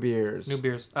 new beers. New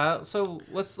beers. So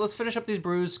let's finish up these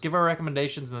brews, give our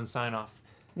recommendations, and then sign off.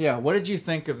 Yeah, what did you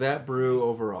think of that brew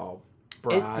overall?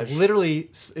 Barrage. It literally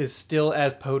is still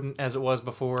as potent as it was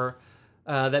before.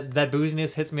 That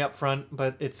booziness hits me up front,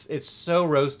 but it's so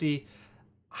roasty.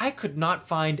 I could not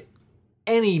find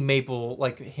any maple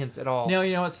hints at all. No,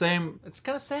 you know what? Same. It's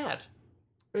kind of sad.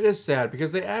 It is sad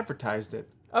because they advertised it.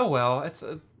 Oh well, it's.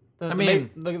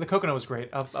 The coconut was great.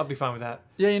 I'll be fine with that.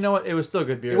 Yeah, you know what? It was still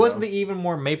good beer. It wasn't though. the even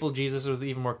more maple Jesus. It was the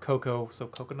even more cocoa. So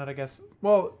coconut, I guess.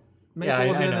 Well, maple I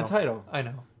wasn't in know. the title. I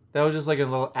know. That was just a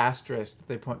little asterisk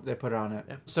that they put on it.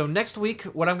 Yeah. So next week,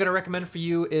 what I'm going to recommend for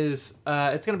you is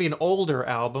it's going to be an older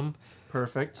album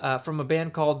Perfect. from a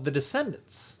band called The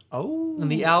Descendants. Oh, And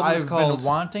the album's I've called- been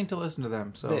wanting to listen to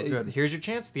them. So good. Here's your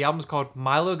chance. The album's called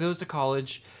Milo Goes to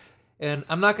College. And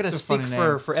I'm not going to It's a speak funny for,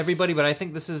 name. for everybody, but I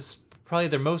think this is probably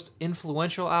their most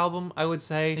influential album, I would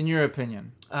say. In your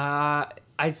opinion,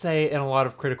 I'd say in a lot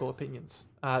of critical opinions.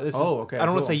 okay, I don't want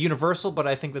cool. to say universal, but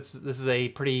I think this is a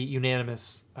pretty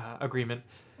unanimous agreement.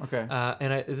 okay.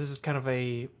 This is kind of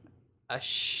a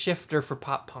shifter for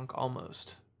pop punk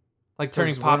almost,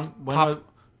 turning 'Cause pop.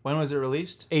 When was it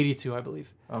released? 82, I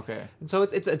believe. Okay. And so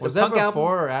it's Was a that punk album.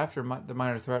 before or after the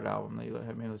Minor Threat album that you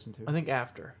had me listen to? I think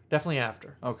after, definitely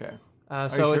after. Okay.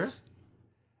 So you it's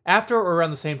after or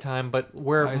around the same time, but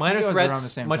where I think Minor it was around the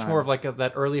Threat's same much time. more of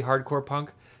that early hardcore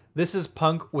punk. This is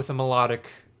punk with a melodic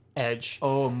edge.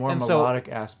 Oh, more And so- melodic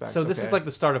aspect. So this is okay. like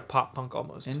the start of pop punk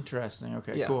almost. Interesting.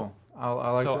 Okay, Yeah. cool.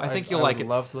 I like. So to, I think you'll like would it.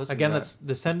 Love to listen. Again, to that. that's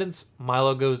Descendants.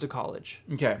 Milo Goes to College.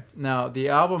 Okay. Now, the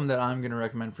album that I'm going to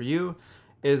recommend for you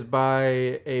is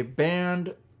by a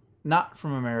band not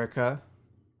from America,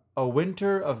 A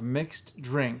Winter of Mixed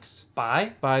Drinks,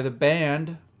 By by the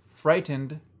band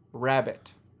Frightened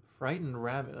Rabbit. Frightened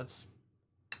Rabbit. That's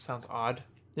sounds odd.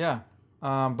 Yeah.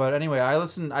 But anyway, I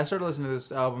started listening to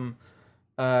this album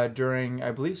during,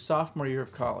 I believe, sophomore year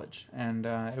of college, and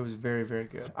it was very, very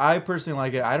good. I personally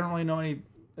like it. I don't really know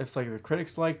if the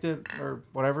critics liked it or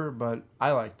whatever, but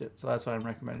I liked it, so that's why I'm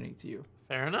recommending it to you.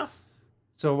 Fair enough.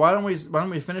 So why don't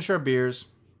we finish our beers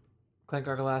Clank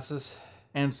our glasses.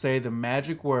 and say the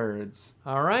magic words?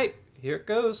 All right, here it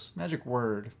goes. Magic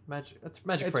word. Magic. That's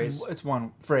magic phrase. It's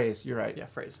one phrase. You're right. Yeah,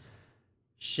 phrase.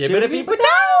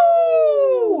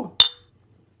 Shibbity-beep-a-dow!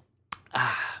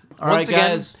 All right, Once again,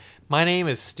 guys. my name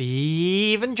is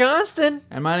Steven Johnston.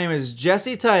 And my name is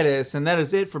Jesse Titus, and that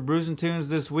is it for Brews and Tunes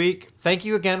this week. Thank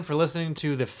you again for listening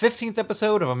to the 15th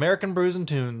episode of American Brews and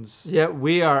Tunes. Yeah,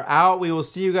 we are out. We will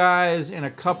see you guys in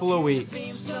a couple of Theme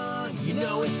weeks. song, you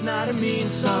know it's not a mean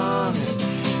song.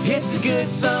 It's a good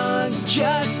song,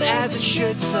 just as it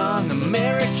should song.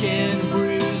 American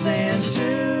Brews and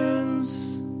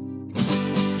Tunes.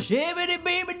 Shibbity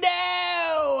baby da.